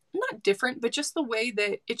 Not different, but just the way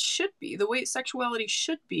that it should be, the way sexuality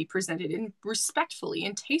should be presented, and respectfully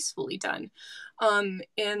and tastefully done.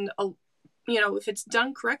 If it's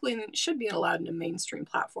done correctly, then it should be allowed in a mainstream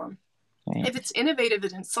platform. Right. If it's innovative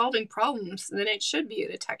and solving problems, then it should be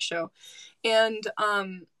at a tech show. And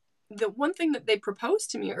the one thing that they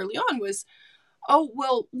proposed to me early on was,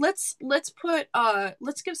 let's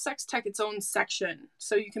give sex tech its own section,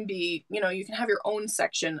 so you can have your own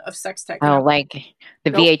section of sex tech. Like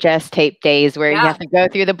the VHS tape days where you have to go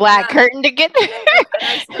through the black curtain to get there.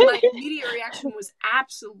 And my immediate reaction was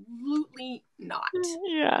absolutely not.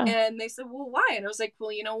 Yeah. And they said, well, why? And I was like,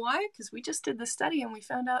 well, you know why? Because we just did the study and we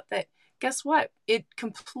found out that, guess what? It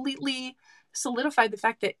completely solidified the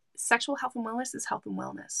fact that sexual health and wellness is health and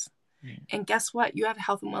wellness. And guess what? You have a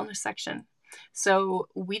health and wellness section. So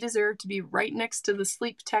we deserve to be right next to the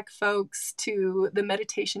sleep tech folks, to the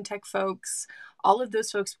meditation tech folks, all of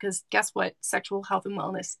those folks, because guess what? Sexual health and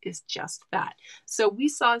wellness is just that. So we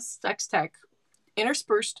saw sex tech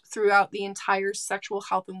interspersed throughout the entire sexual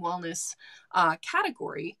health and wellness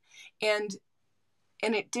category. And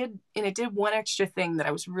it did one extra thing that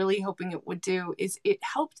I was really hoping it would do, is it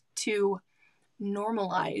helped to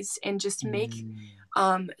normalize and just make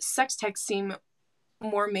sex tech seem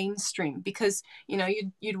more mainstream. Because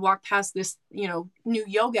you'd walk past this new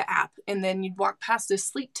yoga app, and then you'd walk past this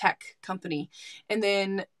sleep tech company, and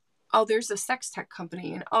then there's a sex tech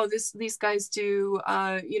company, and these guys do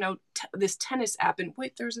this tennis app, and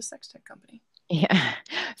wait, there's a sex tech company. Yeah.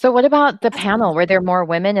 So what about the panel? Were there more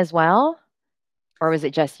women as well? Or was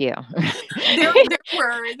it just you? There were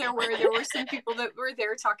some people that were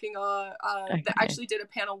there talking. That actually did a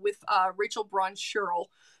panel with Rachel Braun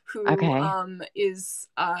Sherrill, who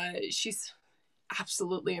she's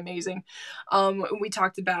absolutely amazing. We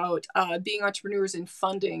talked about being entrepreneurs and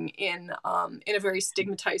funding in a very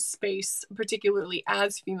stigmatized space, particularly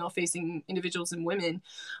as female-facing individuals and women,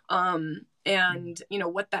 and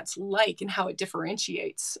what that's like and how it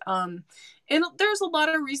differentiates. And there's a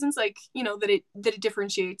lot of reasons, that it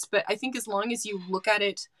differentiates. But I think as long as you look at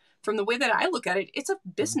it from the way that I look at it, it's a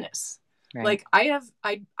business. Right. Like I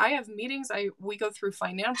have meetings. We go through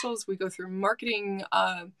financials. We go through marketing.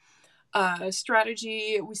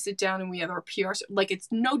 Strategy. We sit down and we have our PR. Like, it's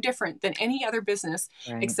no different than any other business,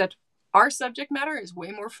 except our subject matter is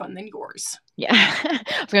way more fun than yours. Yeah. I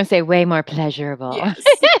was going to say way more pleasurable. Yes.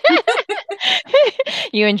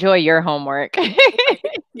 You enjoy your homework.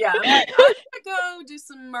 Yeah. I'm going to go do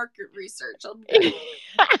some market research. I'll do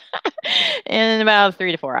in about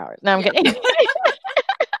 3 to 4 hours. No, I'm kidding.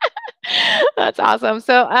 That's awesome.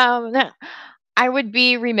 So, I would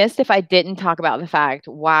be remiss if I didn't talk about the fact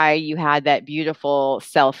why you had that beautiful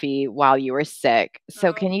selfie while you were sick.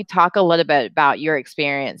 So can you talk a little bit about your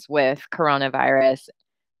experience with coronavirus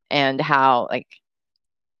and how,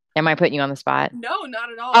 am I putting you on the spot? No, not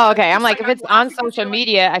at all. Oh, okay. I'm like, if it's on social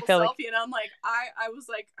media, I feel like. And I'm like, I was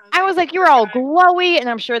like, you're all glowy, and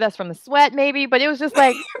I'm sure that's from the sweat, maybe, but it was just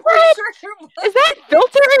like, what? Is that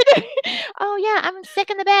filtered? Oh, yeah, I'm sick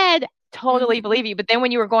in the bed. Totally believe you. But then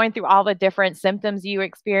when you were going through all the different symptoms you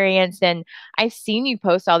experienced, and I've seen you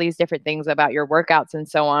post all these different things about your workouts and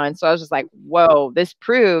so on. So I was just like, whoa, this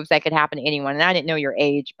proves that could happen to anyone. And I didn't know your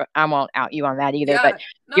age, but I won't out you on that either. But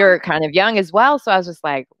you're kind of young as well. So I was just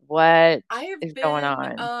like, What I have is going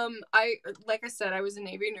been on? I like I said, I was a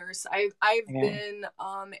Navy nurse. I've Okay. been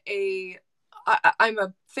I'm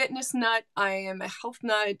a fitness nut. I am a health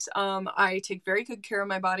nut. I take very good care of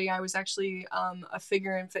my body. I was actually a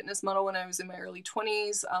figure and fitness model when I was in my early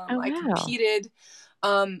 20s. Oh, I wow. competed.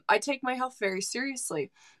 I take my health very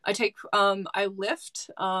seriously. I lift.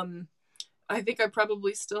 I think I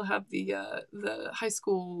probably still have the high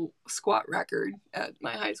school squat record at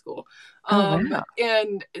my high school. Oh, wow.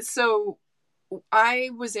 And so I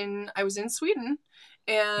was in Sweden,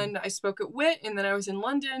 and I spoke at WIT, and then I was in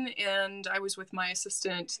London, and I was with my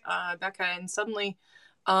assistant Becca, and suddenly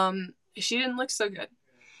she didn't look so good.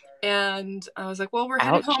 And I was like, well, we're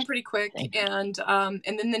headed home Ouch. pretty quick. And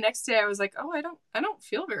then the next day I was like, oh, I don't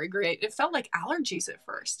feel very great. It felt like allergies at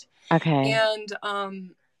first. Okay.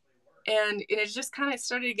 And it just kind of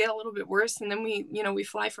started to get a little bit worse. And then we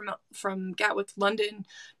fly from Gatwick, London,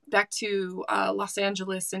 back to Los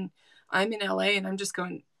Angeles, and I'm in LA, and I'm just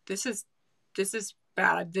going, this is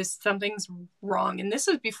bad. Something's wrong. And this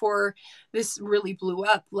was before this really blew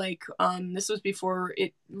up. This was before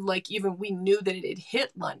it, like, even we knew that it had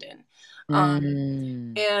hit London.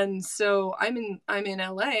 Mm. And so I'm in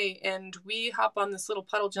LA, and we hop on this little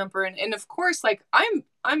puddle jumper, and of course, like,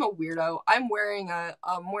 I'm a weirdo. I'm wearing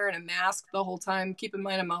a mask the whole time. Keep in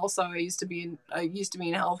mind, I used to be in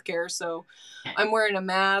healthcare, so I'm wearing a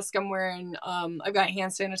mask. I've got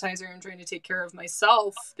hand sanitizer. I'm trying to take care of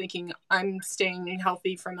myself, thinking I'm staying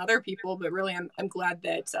healthy from other people, but really I'm glad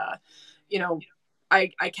that you know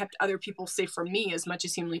I kept other people safe from me as much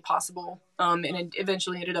as humanly possible. And it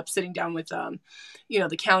eventually ended up sitting down with,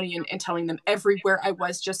 the county, and telling them everywhere I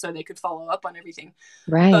was, just so they could follow up on everything.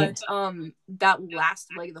 Right. But that last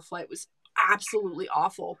leg of the flight was absolutely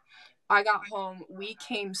awful. I got home. We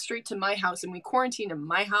came straight to my house, and we quarantined in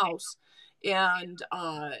my house. And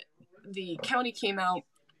the county came out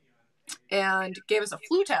and gave us a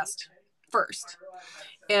flu test first.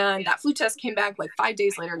 And that flu test came back like 5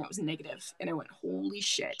 days later, and it was negative. And I went, holy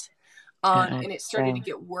shit. And it started to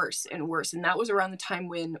get worse and worse. And that was around the time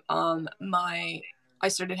when I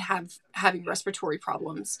started having respiratory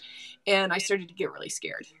problems, and I started to get really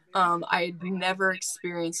scared. I had never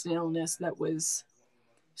experienced an illness that was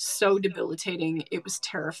so debilitating. It was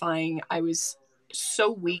terrifying. I was so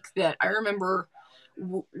weak that I remember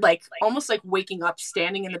almost like waking up,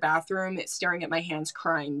 standing in the bathroom, staring at my hands,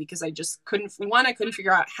 crying, because I just I couldn't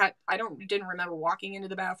figure out how. Didn't remember walking into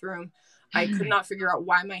the bathroom. I could not figure out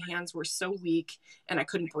why my hands were so weak, and I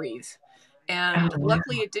couldn't breathe. And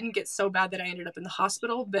luckily it didn't get so bad that I ended up in the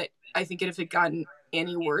hospital, but I think if it gotten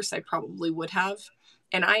any worse, I probably would have.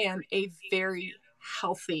 And I am a very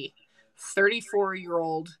healthy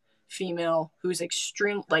 34-year-old female who's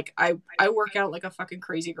extreme. Like, I work out like a fucking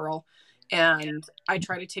crazy girl, and I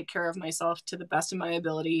try to take care of myself to the best of my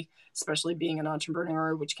ability, especially being an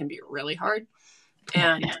entrepreneur, which can be really hard.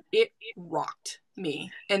 And it rocked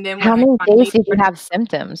me. And then How many days did you have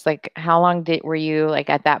symptoms? Like, how long were you, like,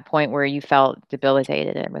 at that point where you felt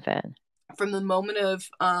debilitated with it? From the moment of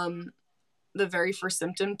the very first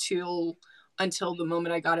symptom until the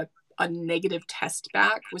moment I got a negative test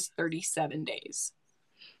back was 37 days.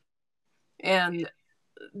 And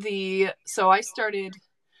so I started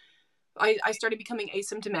becoming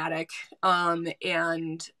asymptomatic.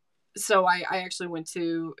 And so I actually went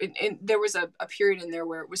to, and there was a period in there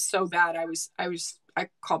where it was so bad. I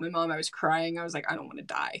called my mom. I was crying. I was like, I don't want to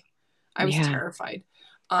die. I was terrified.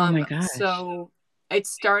 Oh my gosh. So I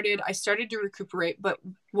started to recuperate, but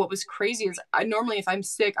what was crazy is normally if I'm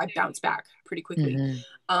sick, I bounce back pretty quickly.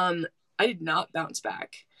 Mm-hmm. I did not bounce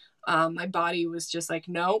back. My body was just like,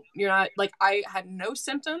 no, you're not. Like, I had no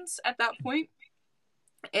symptoms at that point.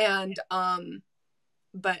 And,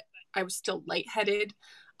 but I was still lightheaded.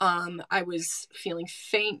 I was feeling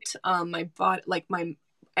faint. My body, like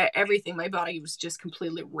everything, my body was just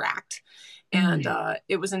completely racked. And,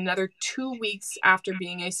 it was another 2 weeks after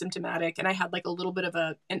being asymptomatic. And I had like a little bit of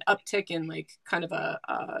an uptick in like kind of a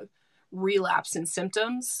relapse in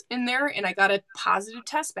symptoms in there. And I got a positive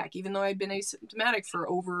test back, even though I'd been asymptomatic for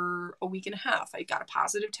over a week and a half. I got a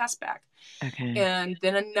positive test back. Okay. And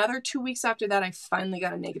then another 2 weeks after that, I finally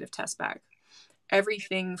got a negative test back.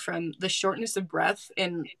 Everything from the shortness of breath,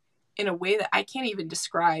 and in a way that I can't even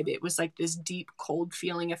describe. It was like this deep, cold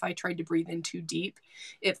feeling. If I tried to breathe in too deep,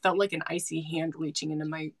 it felt like an icy hand reaching into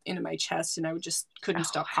my chest, and I couldn't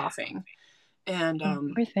stop coughing. And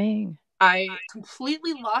poor thing. I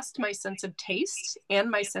completely lost my sense of taste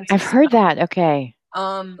and my sense of I've heard that. Okay.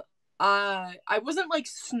 I wasn't like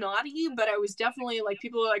snotty, but I was definitely like,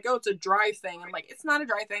 people are like, oh, it's a dry thing. I'm like, it's not a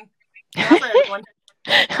dry thing. Not for everyone.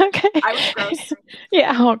 Okay. I was gross.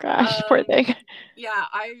 Yeah. Oh gosh, poor thing. Yeah,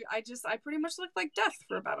 I pretty much looked like death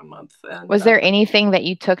for about a month. And Was there anything that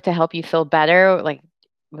you took to help you feel better? Like,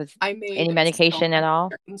 was I any made so medication at much all?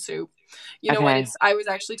 chicken soup. You know what? Okay. I was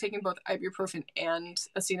actually taking both ibuprofen and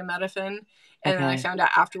acetaminophen, and then I Okay. found out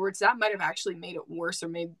afterwards that might have actually made it worse or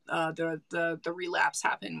made the relapse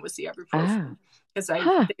happen was the Ah. ibuprofen because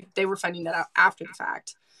Huh. they were finding that out after the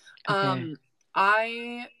fact. Okay.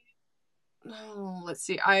 I let's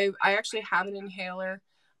see. I actually have an inhaler,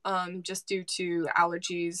 just due to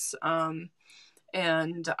allergies,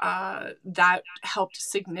 and that helped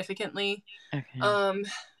significantly. Okay.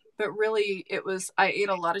 But really, it was I ate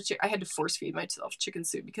a lot of I had to force feed myself chicken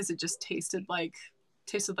soup because it just tasted like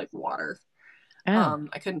water. Oh.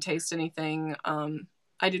 I couldn't taste anything.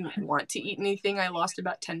 I didn't want to eat anything. I lost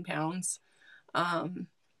about 10 pounds. Um,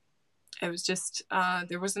 it was just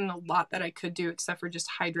there wasn't a lot that I could do except for just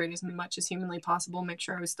hydrate as much as humanly possible, make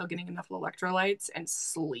sure I was still getting enough electrolytes, and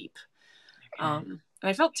sleep. Okay. And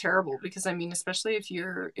I felt terrible because I mean, especially if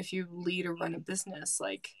you lead or run a business,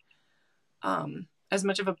 like as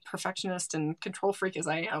much of a perfectionist and control freak as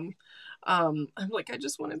I am, I'm like, I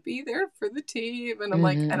just want to be there for the team, and I'm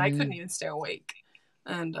like, and I couldn't even stay awake,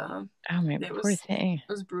 and Oh my poor thing.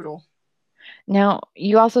 it was brutal. Now,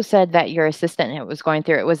 you also said that your assistant was going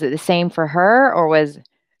through it. Was it the same for her, or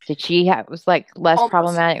did she have was like less Almost.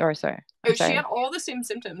 problematic? Or sorry, I'm She sorry. had all the same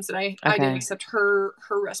symptoms that I did, Okay. except her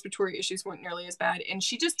respiratory issues weren't nearly as bad, and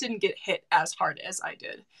she just didn't get hit as hard as I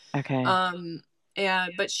did. Okay.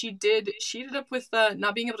 But she ended up with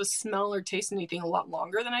not being able to smell or taste anything a lot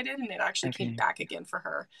longer than I did, and it actually came back again for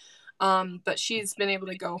her. But she's been able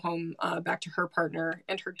to go home back to her partner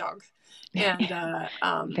and her dog, and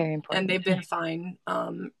Very important. and they've been fine.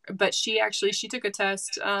 But she took a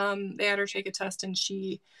test. They had her take a test, and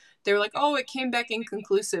they were like, oh, it came back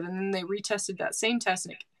inconclusive, and then they retested that same test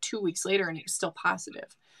 2 weeks later, and it was still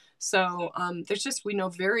positive. So we know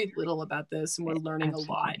very little about this, and we're learning a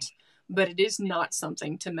lot. But it is not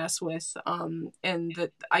something to mess with, and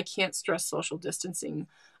that I can't stress social distancing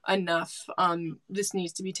enough. This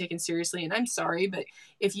needs to be taken seriously, and I'm sorry, but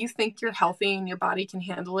if you think you're healthy and your body can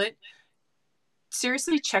handle it,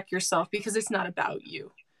 seriously check yourself, because it's not about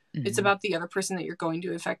you. Mm-hmm. It's about the other person that you're going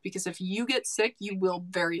to affect, because if you get sick, you will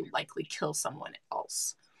very likely kill someone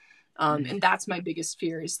else. And that's my biggest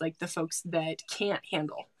fear, is like the folks that can't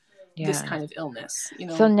handle this kind of illness, you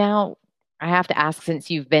know? So now I have to ask, since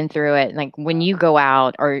you've been through it, like when you go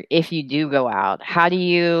out, or if you do go out, how do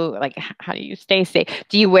you stay safe?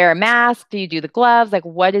 Do you wear a mask? Do you do the gloves? Like,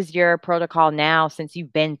 what is your protocol now since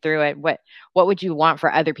you've been through it? What would you want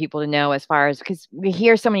for other people to know, as far as, because we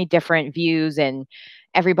hear so many different views, and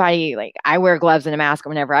everybody, like, I wear gloves and a mask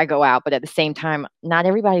whenever I go out, but at the same time, not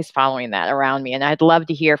everybody's following that around me. And I'd love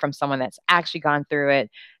to hear from someone that's actually gone through it,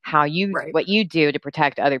 what you do to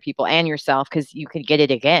protect other people and yourself, because you could get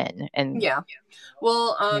it again. And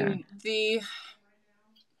well,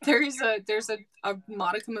 there's a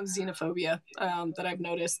modicum of xenophobia that I've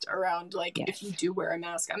noticed around, like, if you do wear a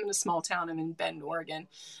mask. I'm in a small town. I'm in Bend, Oregon,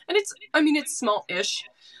 and it's small-ish.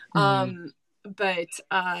 But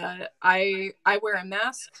I wear a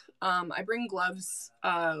mask. I bring gloves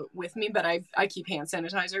with me, but I keep hand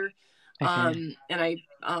sanitizer. And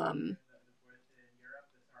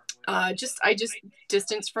I just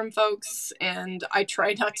distance from folks, and I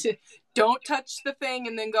try not to. Don't touch the thing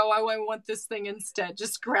and then go, oh, I want this thing instead.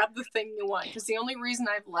 Just grab the thing you want, because the only reason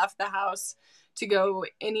I've left the house to go to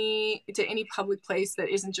any public place that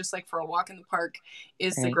isn't just like for a walk in the park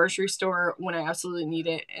is the grocery store, when I absolutely need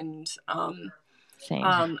it. And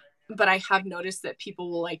but I have noticed that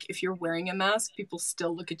people will, like, if you're wearing a mask, people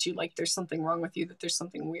still look at you like there's something wrong with you, that there's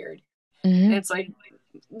something weird. And it's like,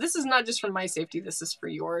 this is not just for my safety, this is for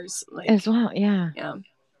yours, like, as well. Yeah.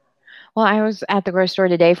 Well, I was at the grocery store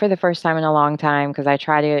today for the first time in a long time, because I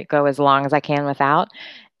try to go as long as I can without.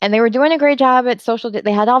 And they were doing a great job at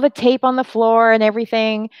they had all the tape on the floor and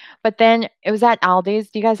everything. But then it was at Aldi's.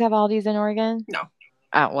 Do you guys have Aldi's in Oregon? No.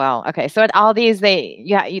 Oh, well, okay. So at Aldi's,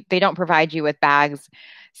 they don't provide you with bags.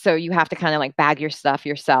 So you have to kind of like bag your stuff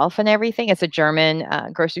yourself and everything. It's a German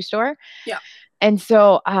grocery store. Yeah. And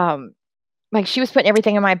so like, she was putting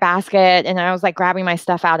everything in my basket, and I was like grabbing my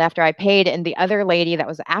stuff out after I paid. And the other lady that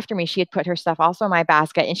was after me, she had put her stuff also in my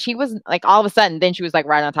basket. And she was like, all of a sudden, then she was like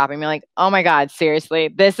right on top of me, like, oh my God, seriously,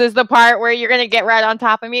 this is the part where you're going to get right on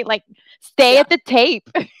top of me? Like, stay at the tape.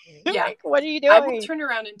 Yeah. Like, what are you doing? I will turn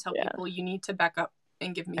around and tell people, you need to back up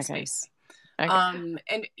and give me space. And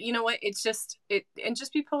you know what? It's just and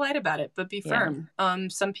just be polite about it, but be firm.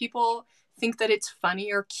 Some people think that it's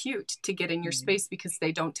funny or cute to get in your space because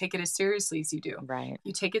they don't take it as seriously as you do. Right.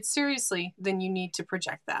 You take it seriously, then you need to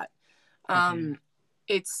project that.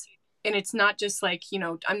 It's not just like, you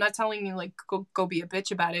know, I'm not telling you like go be a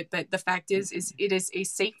bitch about it, but the fact is it is a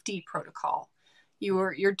safety protocol.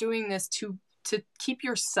 You're doing this to keep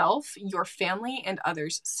yourself, your family, and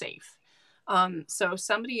others safe. So if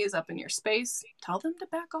somebody is up in your space, tell them to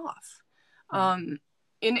back off.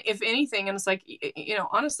 And if anything, and it's like, you know,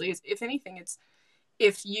 honestly, if anything, it's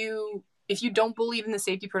if you don't believe in the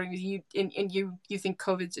safety protocols, you think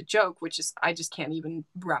COVID's a joke, which is, I just can't even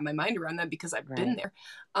wrap my mind around that because I've been there.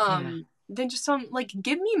 Then just like,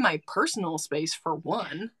 give me my personal space for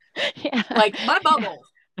one. Like my bubble.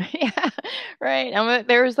 Yeah, right.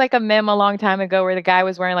 There was like a meme a long time ago where the guy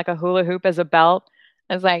was wearing like a hula hoop as a belt.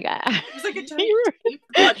 I was like, it was like a giant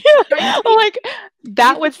like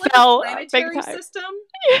that would sell big time. System.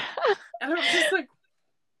 And I was just like,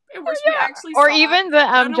 it works. Or even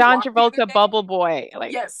the John Travolta Bubble Boy.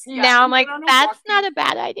 Like, now I'm like, that's not a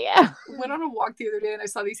bad idea. Went on a walk the other day and I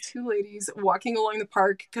saw these two ladies walking along the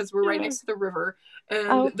park because we're right next to the river,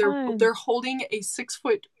 and they're holding a 6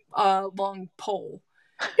 foot long pole,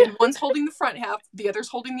 and one's holding the front half, the other's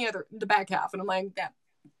holding the back half, and I'm like, that.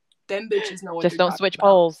 Them bitches know what just don't switch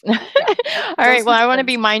poles. All right. Well, I want to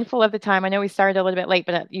be mindful of the time. I know we started a little bit late,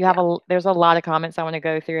 but you have there's a lot of comments I want to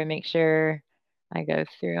go through and make sure I go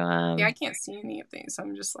through. Yeah, I can't see any of these. So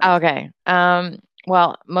I'm just like, okay.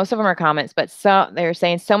 Well, most of them are comments, but they're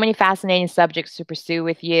saying so many fascinating subjects to pursue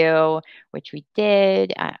with you, which we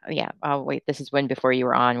did. Oh wait, this is before you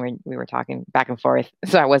were on when we were talking back and forth,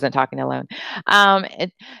 so I wasn't talking alone.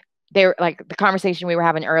 They're like the conversation we were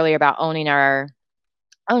having earlier about owning our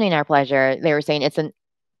pleasure. They were saying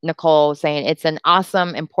Nicole saying it's an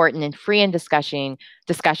awesome, important, and free and discussion.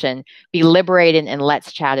 Be liberated and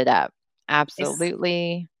let's chat it up.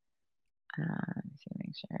 Absolutely. Let's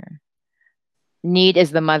make sure. Need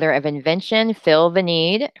is the mother of invention. Fill the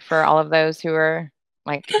need for all of those who are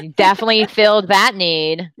like, definitely filled that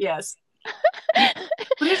need. Yes. What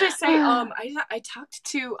did I say? I talked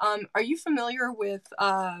to, are you familiar with,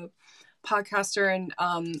 podcaster and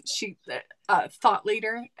she thought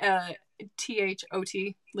leader, THOT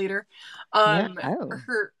leader.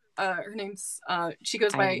 Her name's she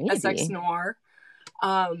goes by SX Noir.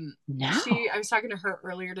 I was talking to her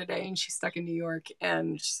earlier today, and she's stuck in New York,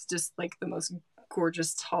 and she's just like the most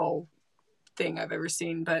gorgeous tall thing I've ever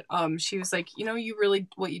seen. But she was like, you know,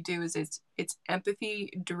 what you do is it's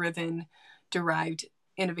empathy driven derived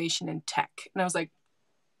innovation in tech. And I was like,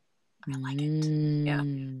 I like it. Yeah.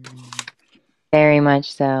 Very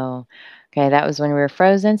much so. Okay, that was when we were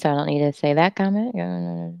frozen, so I don't need to say that comment. Make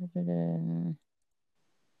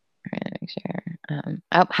sure.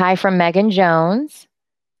 Hi from Megan Jones.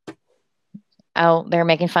 Oh, they're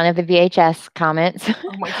making fun of the VHS comments.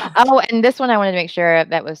 Oh my God. And this one I wanted to make sure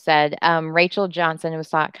that was said. Rachel Johnson was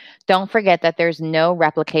talking. Don't forget that there's no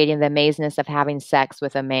replicating the amazingness of having sex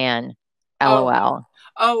with a man. LOL.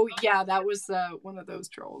 Oh yeah, that was one of those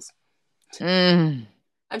trolls. I'm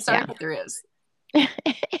sorry, but there is.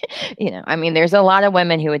 You know, I mean, there's a lot of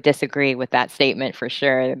women who would disagree with that statement for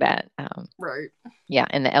sure. That right. Yeah,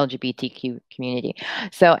 in the LGBTQ community.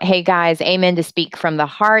 So, hey guys, amen to speak from the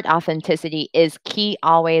heart. Authenticity is key.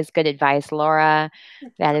 Always good advice, Laura.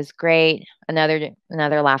 That is great. Another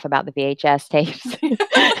laugh about the VHS tapes.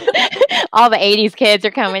 All the 80s kids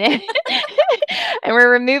are coming in. And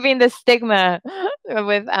we're removing the stigma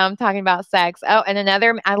with talking about sex. Oh, and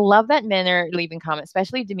I love that men are leaving comments,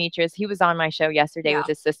 especially Demetrius. He was on my show yesterday with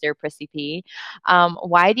his sister, Prissy P.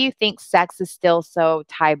 Why do you think sex is still so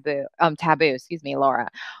taboo? Excuse me, Laura.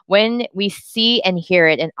 When we see and hear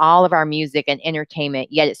it in all of our music and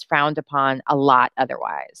entertainment, yet it's frowned upon a lot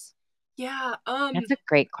otherwise. Yeah. That's a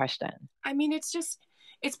great question. I mean, it's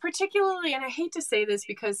particularly, and I hate to say this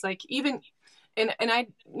because like even... And I,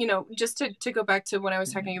 you know, just to go back to when I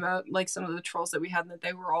was talking about like some of the trolls that we had, that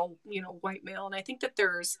they were all, you know, white male. And I think that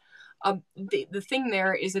there's the thing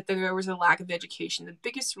there is that there was a lack of education. The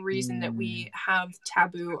biggest reason that we have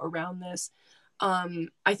taboo around this,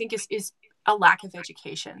 I think is a lack of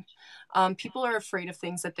education. People are afraid of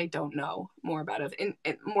things that they don't know more about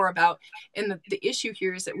and the issue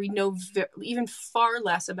here is that we know even far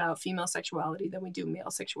less about female sexuality than we do male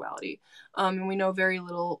sexuality. And we know very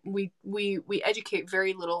little, we educate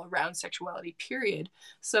very little around sexuality, period.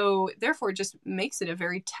 So therefore it just makes it a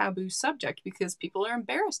very taboo subject because people are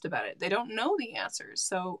embarrassed about it. They don't know the answers.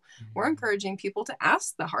 So we're encouraging people to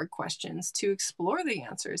ask the hard questions, to explore the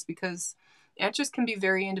answers, because answers can be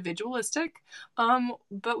very individualistic,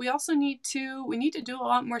 but we also need to do a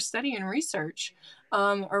lot more study and research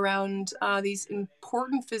around these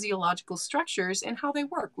important physiological structures and how they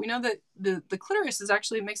work. We know that the clitoris is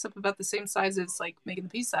actually makes up about the same size as like making the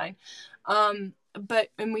peace sign, and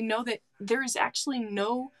we know that there is actually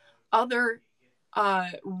no other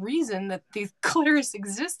reason that the clitoris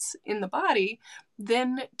exists in the body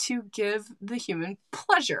than to give the human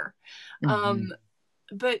pleasure.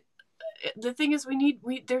 But the thing is,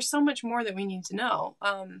 there's so much more that we need to know.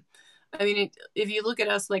 I mean, if you look at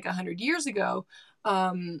us like 100 years ago,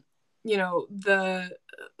 you know, the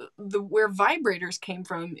where vibrators came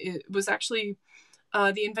from, it was actually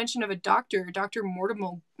the invention of a doctor, Dr.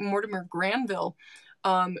 Mortimer Granville,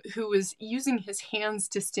 who was using his hands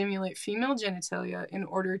to stimulate female genitalia in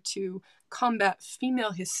order to combat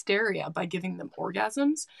female hysteria by giving them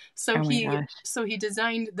orgasms. So he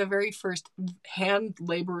designed the very first hand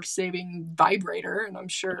labor saving vibrator, and I'm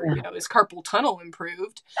sure you know his carpal tunnel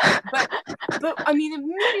improved. But I mean,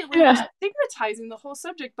 immediately we're stigmatizing the whole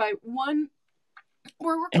subject by one.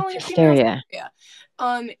 Or we're calling it hysteria.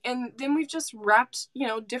 And then we've just wrapped, you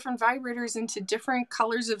know, different vibrators into different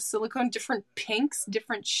colors of silicone, different pinks,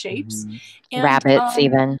 different shapes, and rabbits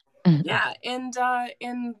even. Yeah,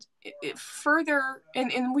 and further,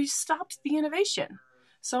 and we stopped the innovation.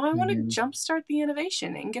 So I want to jumpstart the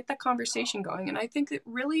innovation and get that conversation going. And I think that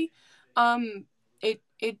really,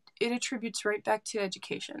 it attributes right back to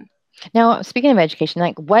education. Now, speaking of education,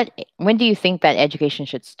 like when do you think that education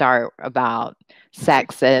should start about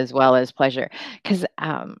sex as well as pleasure? Because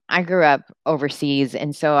I grew up overseas,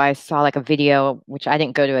 and so I saw like a video, which I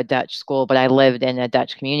didn't go to a Dutch school, but I lived in a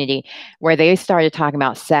Dutch community where they started talking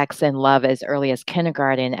about sex and love as early as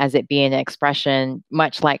kindergarten, as it being an expression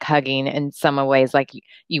much like hugging in some ways, like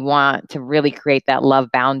you want to really create that love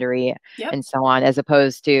boundary and so on, as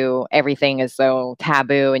opposed to everything is so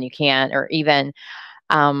taboo and you can't, or even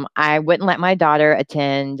I wouldn't let my daughter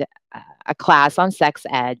attend a class on sex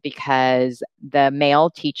ed because the male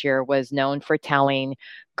teacher was known for telling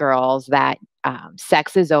girls that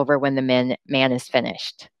sex is over when the man is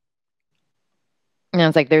finished. And I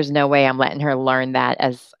was like, there's no way I'm letting her learn that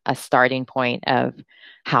as a starting point of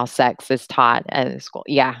how sex is taught at school.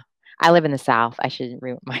 Yeah. I live in the South. I should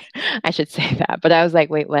say that. But I was like,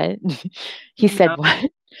 wait, what? He said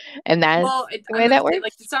what? And that's the way that works.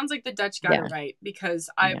 Like, it sounds like the Dutch got it right, because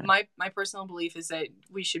my personal belief is that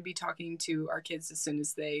we should be talking to our kids as soon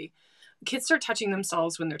as kids start touching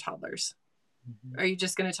themselves when they're toddlers. Are you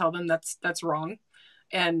just going to tell them that's wrong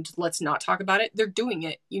and let's not talk about it? They're doing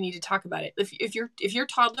it. You need to talk about it. If your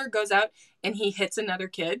toddler goes out and he hits another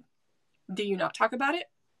kid, do you not talk about it?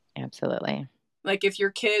 Absolutely. Like if your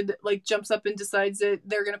kid like jumps up and decides that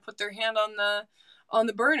they're going to put their hand on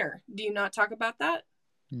the burner, do you not talk about that?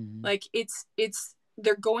 Like it's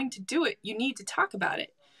they're going to do it. You need to talk about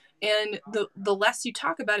it. And the less you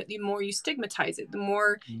talk about it, the more you stigmatize it. The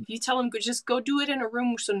more if you tell them, just go do it in a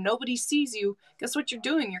room so nobody sees you, guess what you're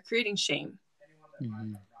doing? You're creating shame.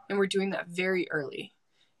 And we're doing that very early.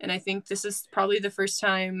 And I think this is probably the first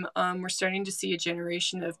time we're starting to see a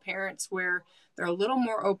generation of parents where they're a little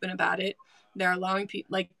more open about it. They're allowing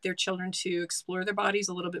their children to explore their bodies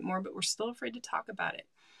a little bit more, but we're still afraid to talk about it.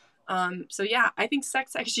 So yeah, I think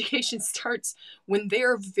sex education starts when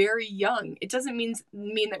they're very young. It doesn't mean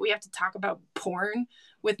that we have to talk about porn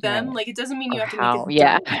with them. Right. Like it doesn't mean you have to make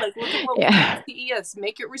it dirty. Like look at what we is.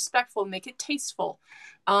 Make it respectful, make it tasteful.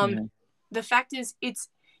 The fact is it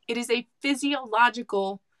is a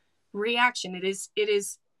physiological reaction. It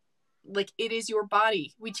is like it is your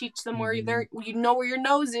body. We teach them where you know where your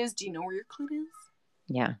nose is. Do you know where your clit is?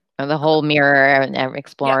 Yeah. The whole mirror and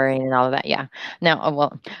exploring and all of that. Yeah. No,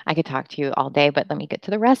 well, I could talk to you all day, but let me get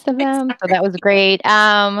to the rest of them. So that was great.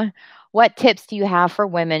 What tips do you have for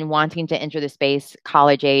women wanting to enter the space,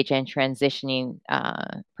 college age and transitioning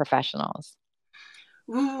professionals?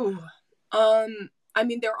 Ooh. I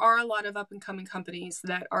mean, there are a lot of up and coming companies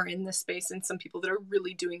that are in this space and some people that are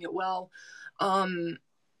really doing it well.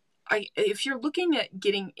 If you're looking at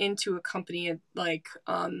getting into a company like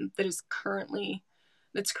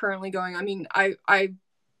that's currently going, I mean, I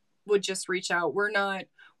would just reach out. We're not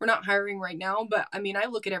hiring right now, but I mean, I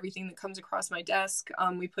look at everything that comes across my desk.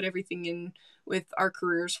 We put everything in with our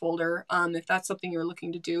careers folder. If that's something you're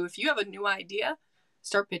looking to do, if you have a new idea,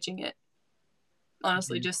 start pitching it.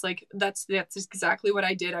 Honestly, just like that's exactly what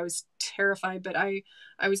I did. I was terrified, but I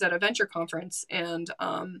was at a venture conference and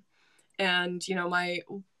you know,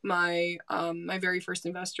 my very first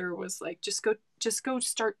investor was like, just go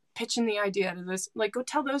start pitching the idea to this, like, go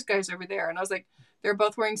tell those guys over there. And I was like, they're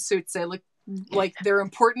both wearing suits. They look like they're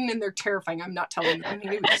important and they're terrifying. I'm not telling them.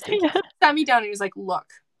 He sat me down and he was like, look,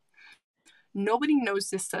 nobody knows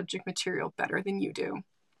this subject material better than you do.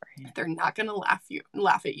 They're not going to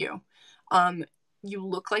laugh at you. You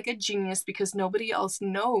look like a genius because nobody else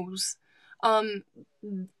knows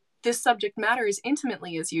this subject matter as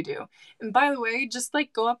intimately as you do. And by the way, just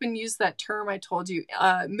like go up and use that term I told you,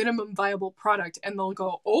 minimum viable product, and they'll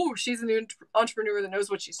go, oh, she's an entrepreneur that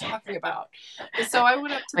knows what she's talking about. And so I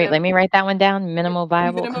went up to them. Let me write that one down. Minimum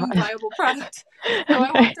viable product. So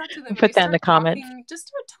I walked up to them. Put that in the comments. Just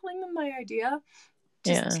start telling them my idea.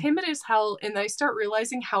 Just timid as hell. And I start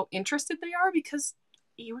realizing how interested they are because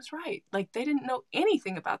he was right. Like they didn't know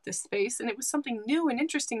anything about this space and it was something new and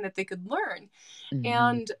interesting that they could learn. Mm-hmm.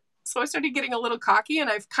 And so I started getting a little cocky and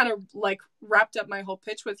I've kind of like wrapped up my whole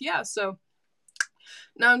pitch with, so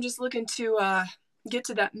now I'm just looking to get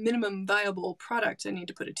to that minimum viable product. I need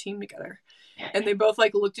to put a team together. And they both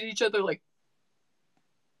like looked at each other like,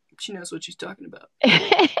 she knows what she's talking about.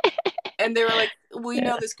 And they were like, we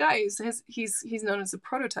know this guy. He's known as the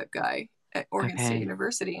prototype guy at Oregon State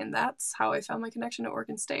University. And that's how I found my connection to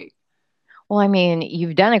Oregon State. Well, I mean,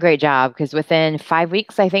 you've done a great job because within 5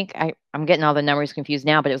 weeks, I think I'm getting all the numbers confused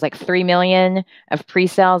now, but it was like 3 million of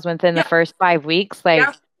pre-sales within the first 5 weeks.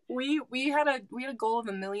 Like, we had a goal of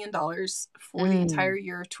 $1 million for the entire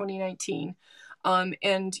year of 2019.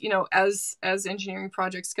 And you know, as engineering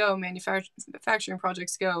projects go, manufacturing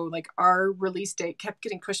projects go, like our release date kept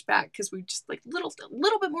getting pushed back because we just like little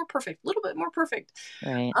bit more perfect.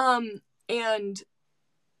 Right. And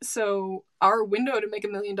so our window to make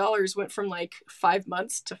 $1 million went from like 5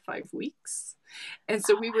 months to 5 weeks. And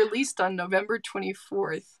so we released on November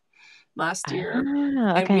 24th last year.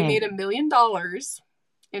 And we made $1 million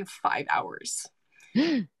in 5 hours.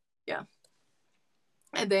 Yeah.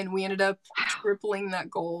 And then we ended up tripling that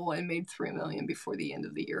goal and made $3 million before the end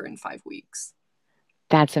of the year in 5 weeks.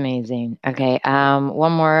 That's amazing. Okay.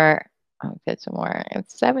 One more. I'll get some more.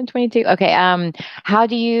 It's 7:22. Okay.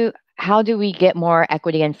 How do we get more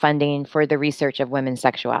equity and funding for the research of women's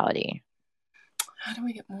sexuality? How do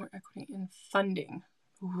we get more equity in funding?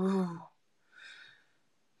 Ooh.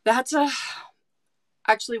 That's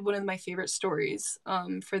actually one of my favorite stories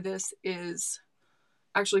for this is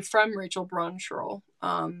actually from Rachel Bronschel.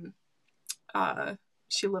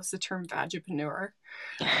 She loves the term vagipreneur,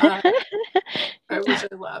 which I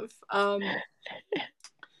love.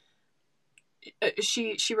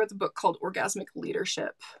 She wrote the book called Orgasmic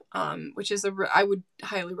Leadership, which is I would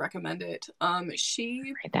highly recommend it.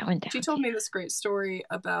 She write that one down. She told me this great story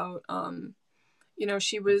about you know,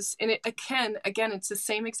 she was in it again it's the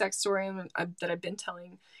same exact story that I've been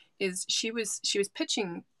telling. Is she was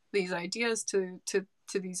pitching these ideas to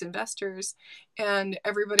these investors, and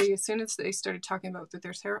everybody, as soon as they started talking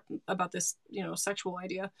about this, you know, sexual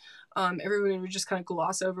idea, everybody would just kind of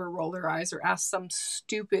gloss over, roll their eyes, or ask some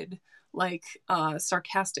stupid like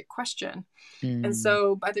sarcastic question. And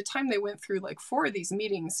so by the time they went through like 4 of these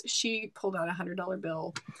meetings, she pulled out a $100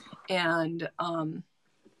 bill and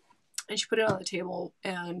she put it on the table,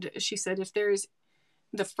 and she said, if there's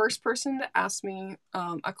the first person that asks me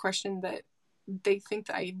a question that they think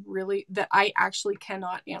that I actually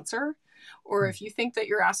cannot answer, or if you think that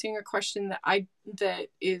you're asking a question that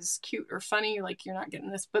is cute or funny, like you're not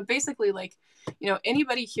getting this, but basically, like, you know,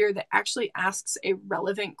 anybody here that actually asks a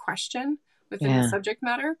relevant question within the subject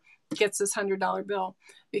matter gets this $100 bill.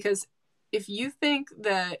 Because if you think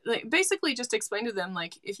that, like, basically just explain to them,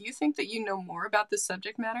 like, if you think that you know more about this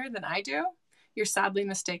subject matter than I do, you're sadly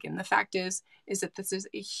mistaken. The fact is that this is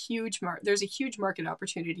a huge there's a huge market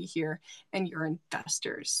opportunity here, and you're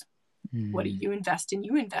investors. What do you invest in?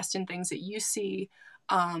 You invest in things that you see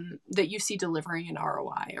delivering an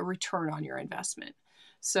ROI, a return on your investment.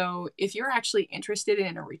 So if you're actually interested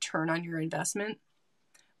in a return on your investment,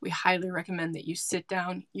 we highly recommend that you sit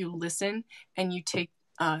down, you listen, and you take,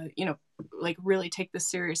 you know, like really take this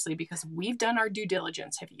seriously, because we've done our due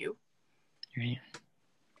diligence. Have you? Right.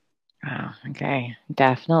 Wow. Okay.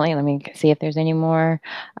 Definitely. Let me see if there's any more.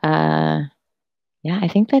 Yeah, I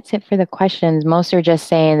think that's it for the questions. Most are just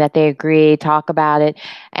saying that they agree, talk about it.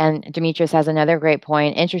 And Demetrius has another great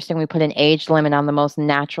point. Interesting, we put an age limit on the most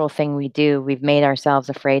natural thing we do. We've made ourselves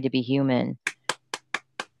afraid to be human.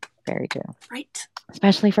 Very true. Right.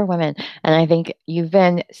 Especially for women. And I think you've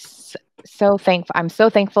been so thankful. I'm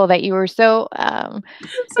so thankful that you were so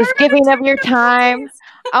just giving of your time.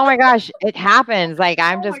 Oh my gosh, it happens. Like,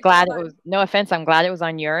 I'm just glad it was, no offense, I'm glad it was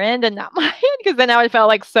on your end and not mine, because then I would felt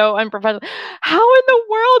like so unprofessional. How in the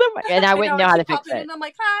world am I? And I wouldn't know how to fix it. And I'm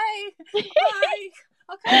like, hi.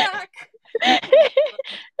 I'll come back.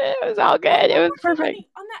 It was all good. It was One more thing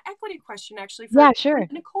perfect. on that equity question, actually, Yeah, sure.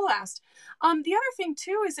 Nicole asked. The other thing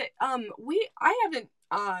too is that I haven't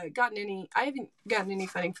gotten any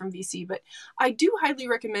funding from VC, but I do highly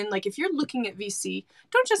recommend, like, if you're looking at VC,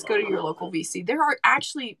 don't just go to your local VC. There are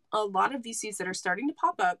actually a lot of VCs that are starting to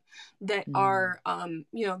pop up that are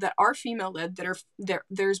that are female led, that are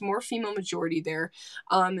there's more female majority there,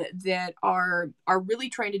 that are really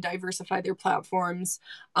trying to diversify their platforms,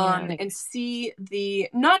 and see the,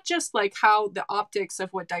 not just like how the optics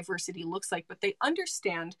of what diversity looks like, but they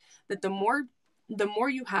understand that the more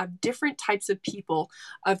you have different types of people,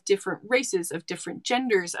 of different races, of different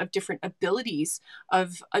genders, of different abilities,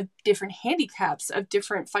 of different handicaps, of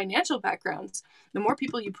different financial backgrounds, the more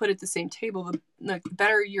people you put at the same table, the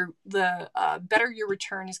better your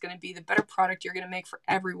return is going to be, the better product you're going to make for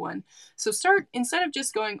everyone. So instead of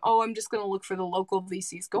just going, oh, I'm just going to look for the local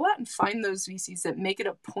VCs, go out and find those VCs that make it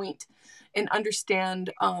a point and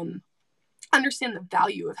understand the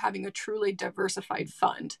value of having a truly diversified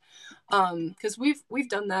fund, because we've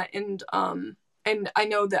done that, and I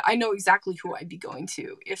know exactly who I'd be going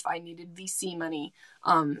to if I needed VC money.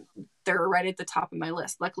 They're right at the top of my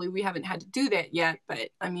list. Luckily, we haven't had to do that yet, but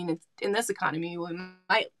I mean, in this economy,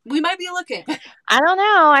 we might be looking. I don't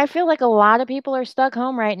know. I feel like a lot of people are stuck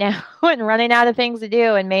home right now and running out of things to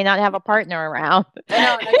do and may not have a partner around. I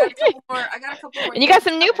know, and I got a couple more. And you got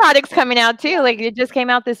some new products coming out too. Yeah. Like it just came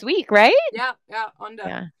out this week, right? Yeah, Onda.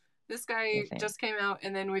 Yeah. This guy just came out,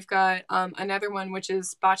 and then we've got another one, which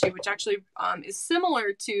is Bocce, which actually is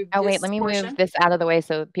similar to. Oh wait, let me move this out of the way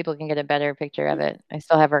so people can get a better picture of it. I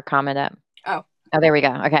still have her comment up. Oh, there we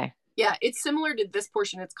go. Okay. Yeah, it's similar to this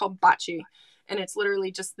portion. It's called Bocce, and it's literally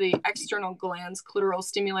just the external glans clitoral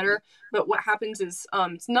stimulator. But what happens is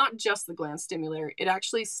it's not just the gland stimulator. It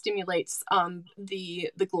actually stimulates the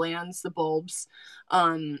glands, the bulbs,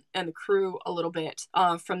 and the crew a little bit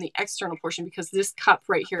from the external portion, because this cup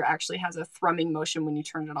right here actually has a thrumming motion when you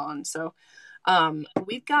turn it on. So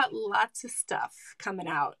we've got lots of stuff coming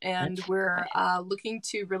out, and we're looking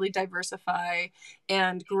to really diversify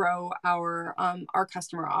and grow our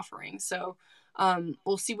customer offering. So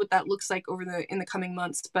we'll see what that looks like in the coming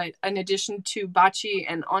months. But in addition to Bocce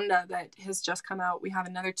and Onda that has just come out, we have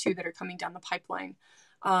another 2 that are coming down the pipeline.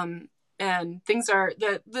 And things are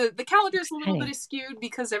the calendar is a little bit skewed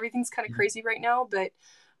because everything's kind of crazy right now. But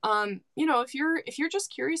if you're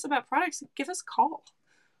just curious about products, give us a call.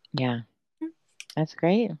 Yeah. That's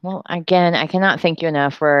great. Well, again, I cannot thank you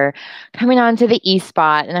enough for coming on to the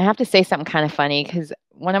eSpot. And I have to say something kind of funny, because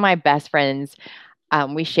one of my best friends,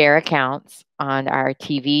 we share accounts on our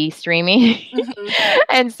TV streaming. Mm-hmm.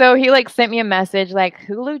 And so he sent me a message like,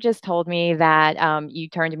 Hulu just told me that you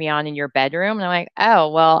turned me on in your bedroom. And I'm like, oh,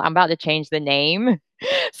 well, I'm about to change the name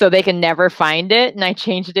so they can never find it. And I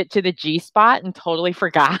changed it to the G-Spot and totally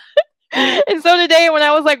forgot. And so today when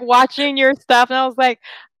I was watching your stuff, and I was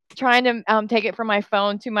trying to take it from my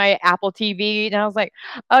phone to my Apple TV, and I was like,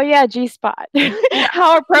 oh yeah, G-Spot.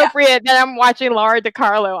 How appropriate that I'm watching Lora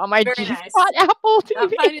DiCarlo on my G-Spot Apple TV.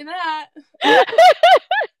 Not finding that.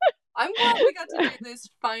 I'm glad we got to do this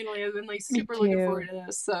finally. I've been super looking forward to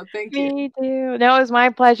this, so thank you. Me too. No, it was my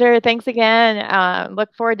pleasure. Thanks again.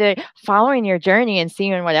 Look forward to following your journey and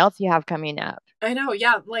seeing what else you have coming up. I know,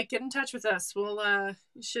 yeah. Get in touch with us. We'll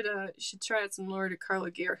you should try out some Lora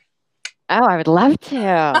DiCarlo gear. Oh, I would love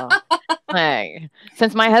to.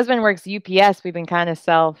 Since my husband works UPS, we've been kind of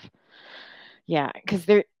because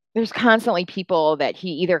there's constantly people that he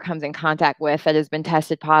either comes in contact with that has been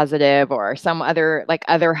tested positive, or some other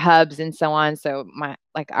other hubs and so on. So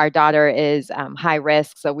our daughter is high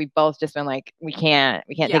risk, so we both just been we can't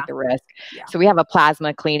take the risk. Yeah. So we have a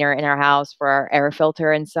plasma cleaner in our house for our air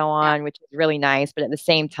filter and so on, which is really nice. But at the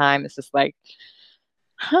same time, it's just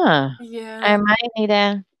I might need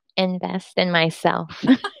to invest in myself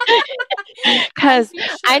because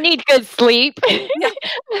I need good sleep.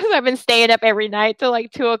 I've been staying up every night till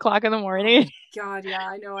 2:00 in the morning. God, yeah,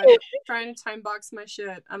 I know. I'm trying to time box my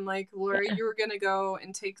shit. I'm like, Lori, you were gonna go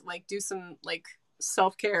and do some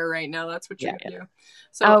self-care right now. That's what you're gonna do.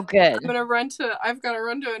 So good. I've got to run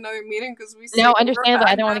to another meeting because we understand that.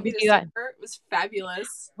 I don't want to do that. It was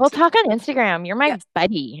fabulous. We'll talk on Instagram. You're my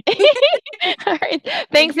buddy. All right.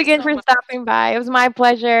 Thanks again for stopping by. It was my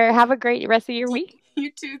pleasure. Have a great rest of your week.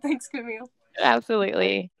 You too. Thanks, Camille.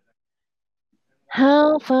 Absolutely.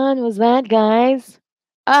 How fun was that, guys?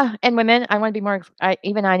 And women, I want to be more. I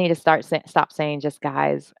need to stop saying just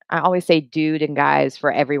guys. I always say dude and guys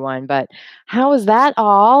for everyone. But how was that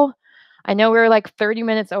all? I know we were like 30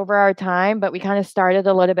 minutes over our time, but we kind of started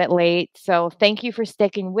a little bit late. So thank you for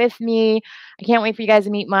sticking with me. I can't wait for you guys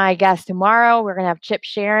to meet my guest tomorrow. We're going to have Chip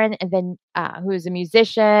Sharon, and then who's a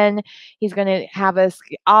musician. He's going to have us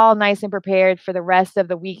all nice and prepared for the rest of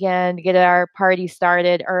the weekend, get our party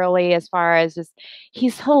started early as far as just,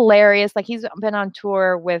 he's hilarious. Like he's been on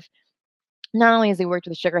tour with, not only has he worked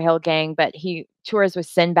with the Sugar Hill Gang, but he tours with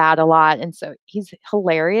Sinbad a lot. And so he's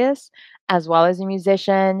hilarious as well as a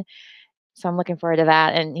musician. So I'm looking forward to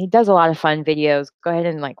that. And he does a lot of fun videos. Go ahead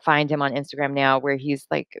and like find him on Instagram now, where he's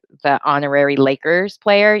like the honorary Lakers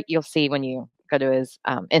player. You'll see when you go to his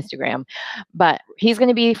Instagram. But he's going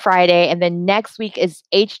to be Friday. And then next week is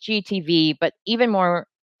HGTV, but even more,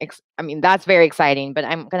 I mean, that's very exciting. But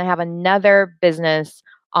I'm going to have another business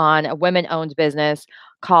on, a women-owned business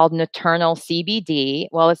called Naturnal CBD.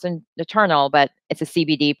 Well, it's a Naturnal, but it's a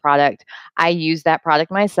CBD product. I use that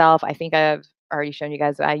product myself. I think I've already shown you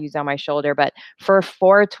guys that I use on my shoulder, but for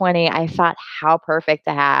 420, I thought how perfect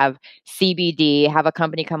to have CBD, have a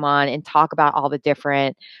company come on and talk about all the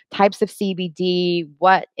different types of CBD,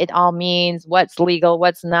 what it all means, what's legal,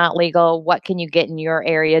 what's not legal, what can you get in your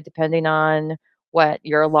area depending on what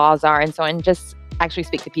your laws are, and so on. Just actually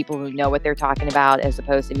speak to people who know what they're talking about, as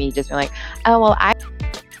opposed to me just being like, oh, well, I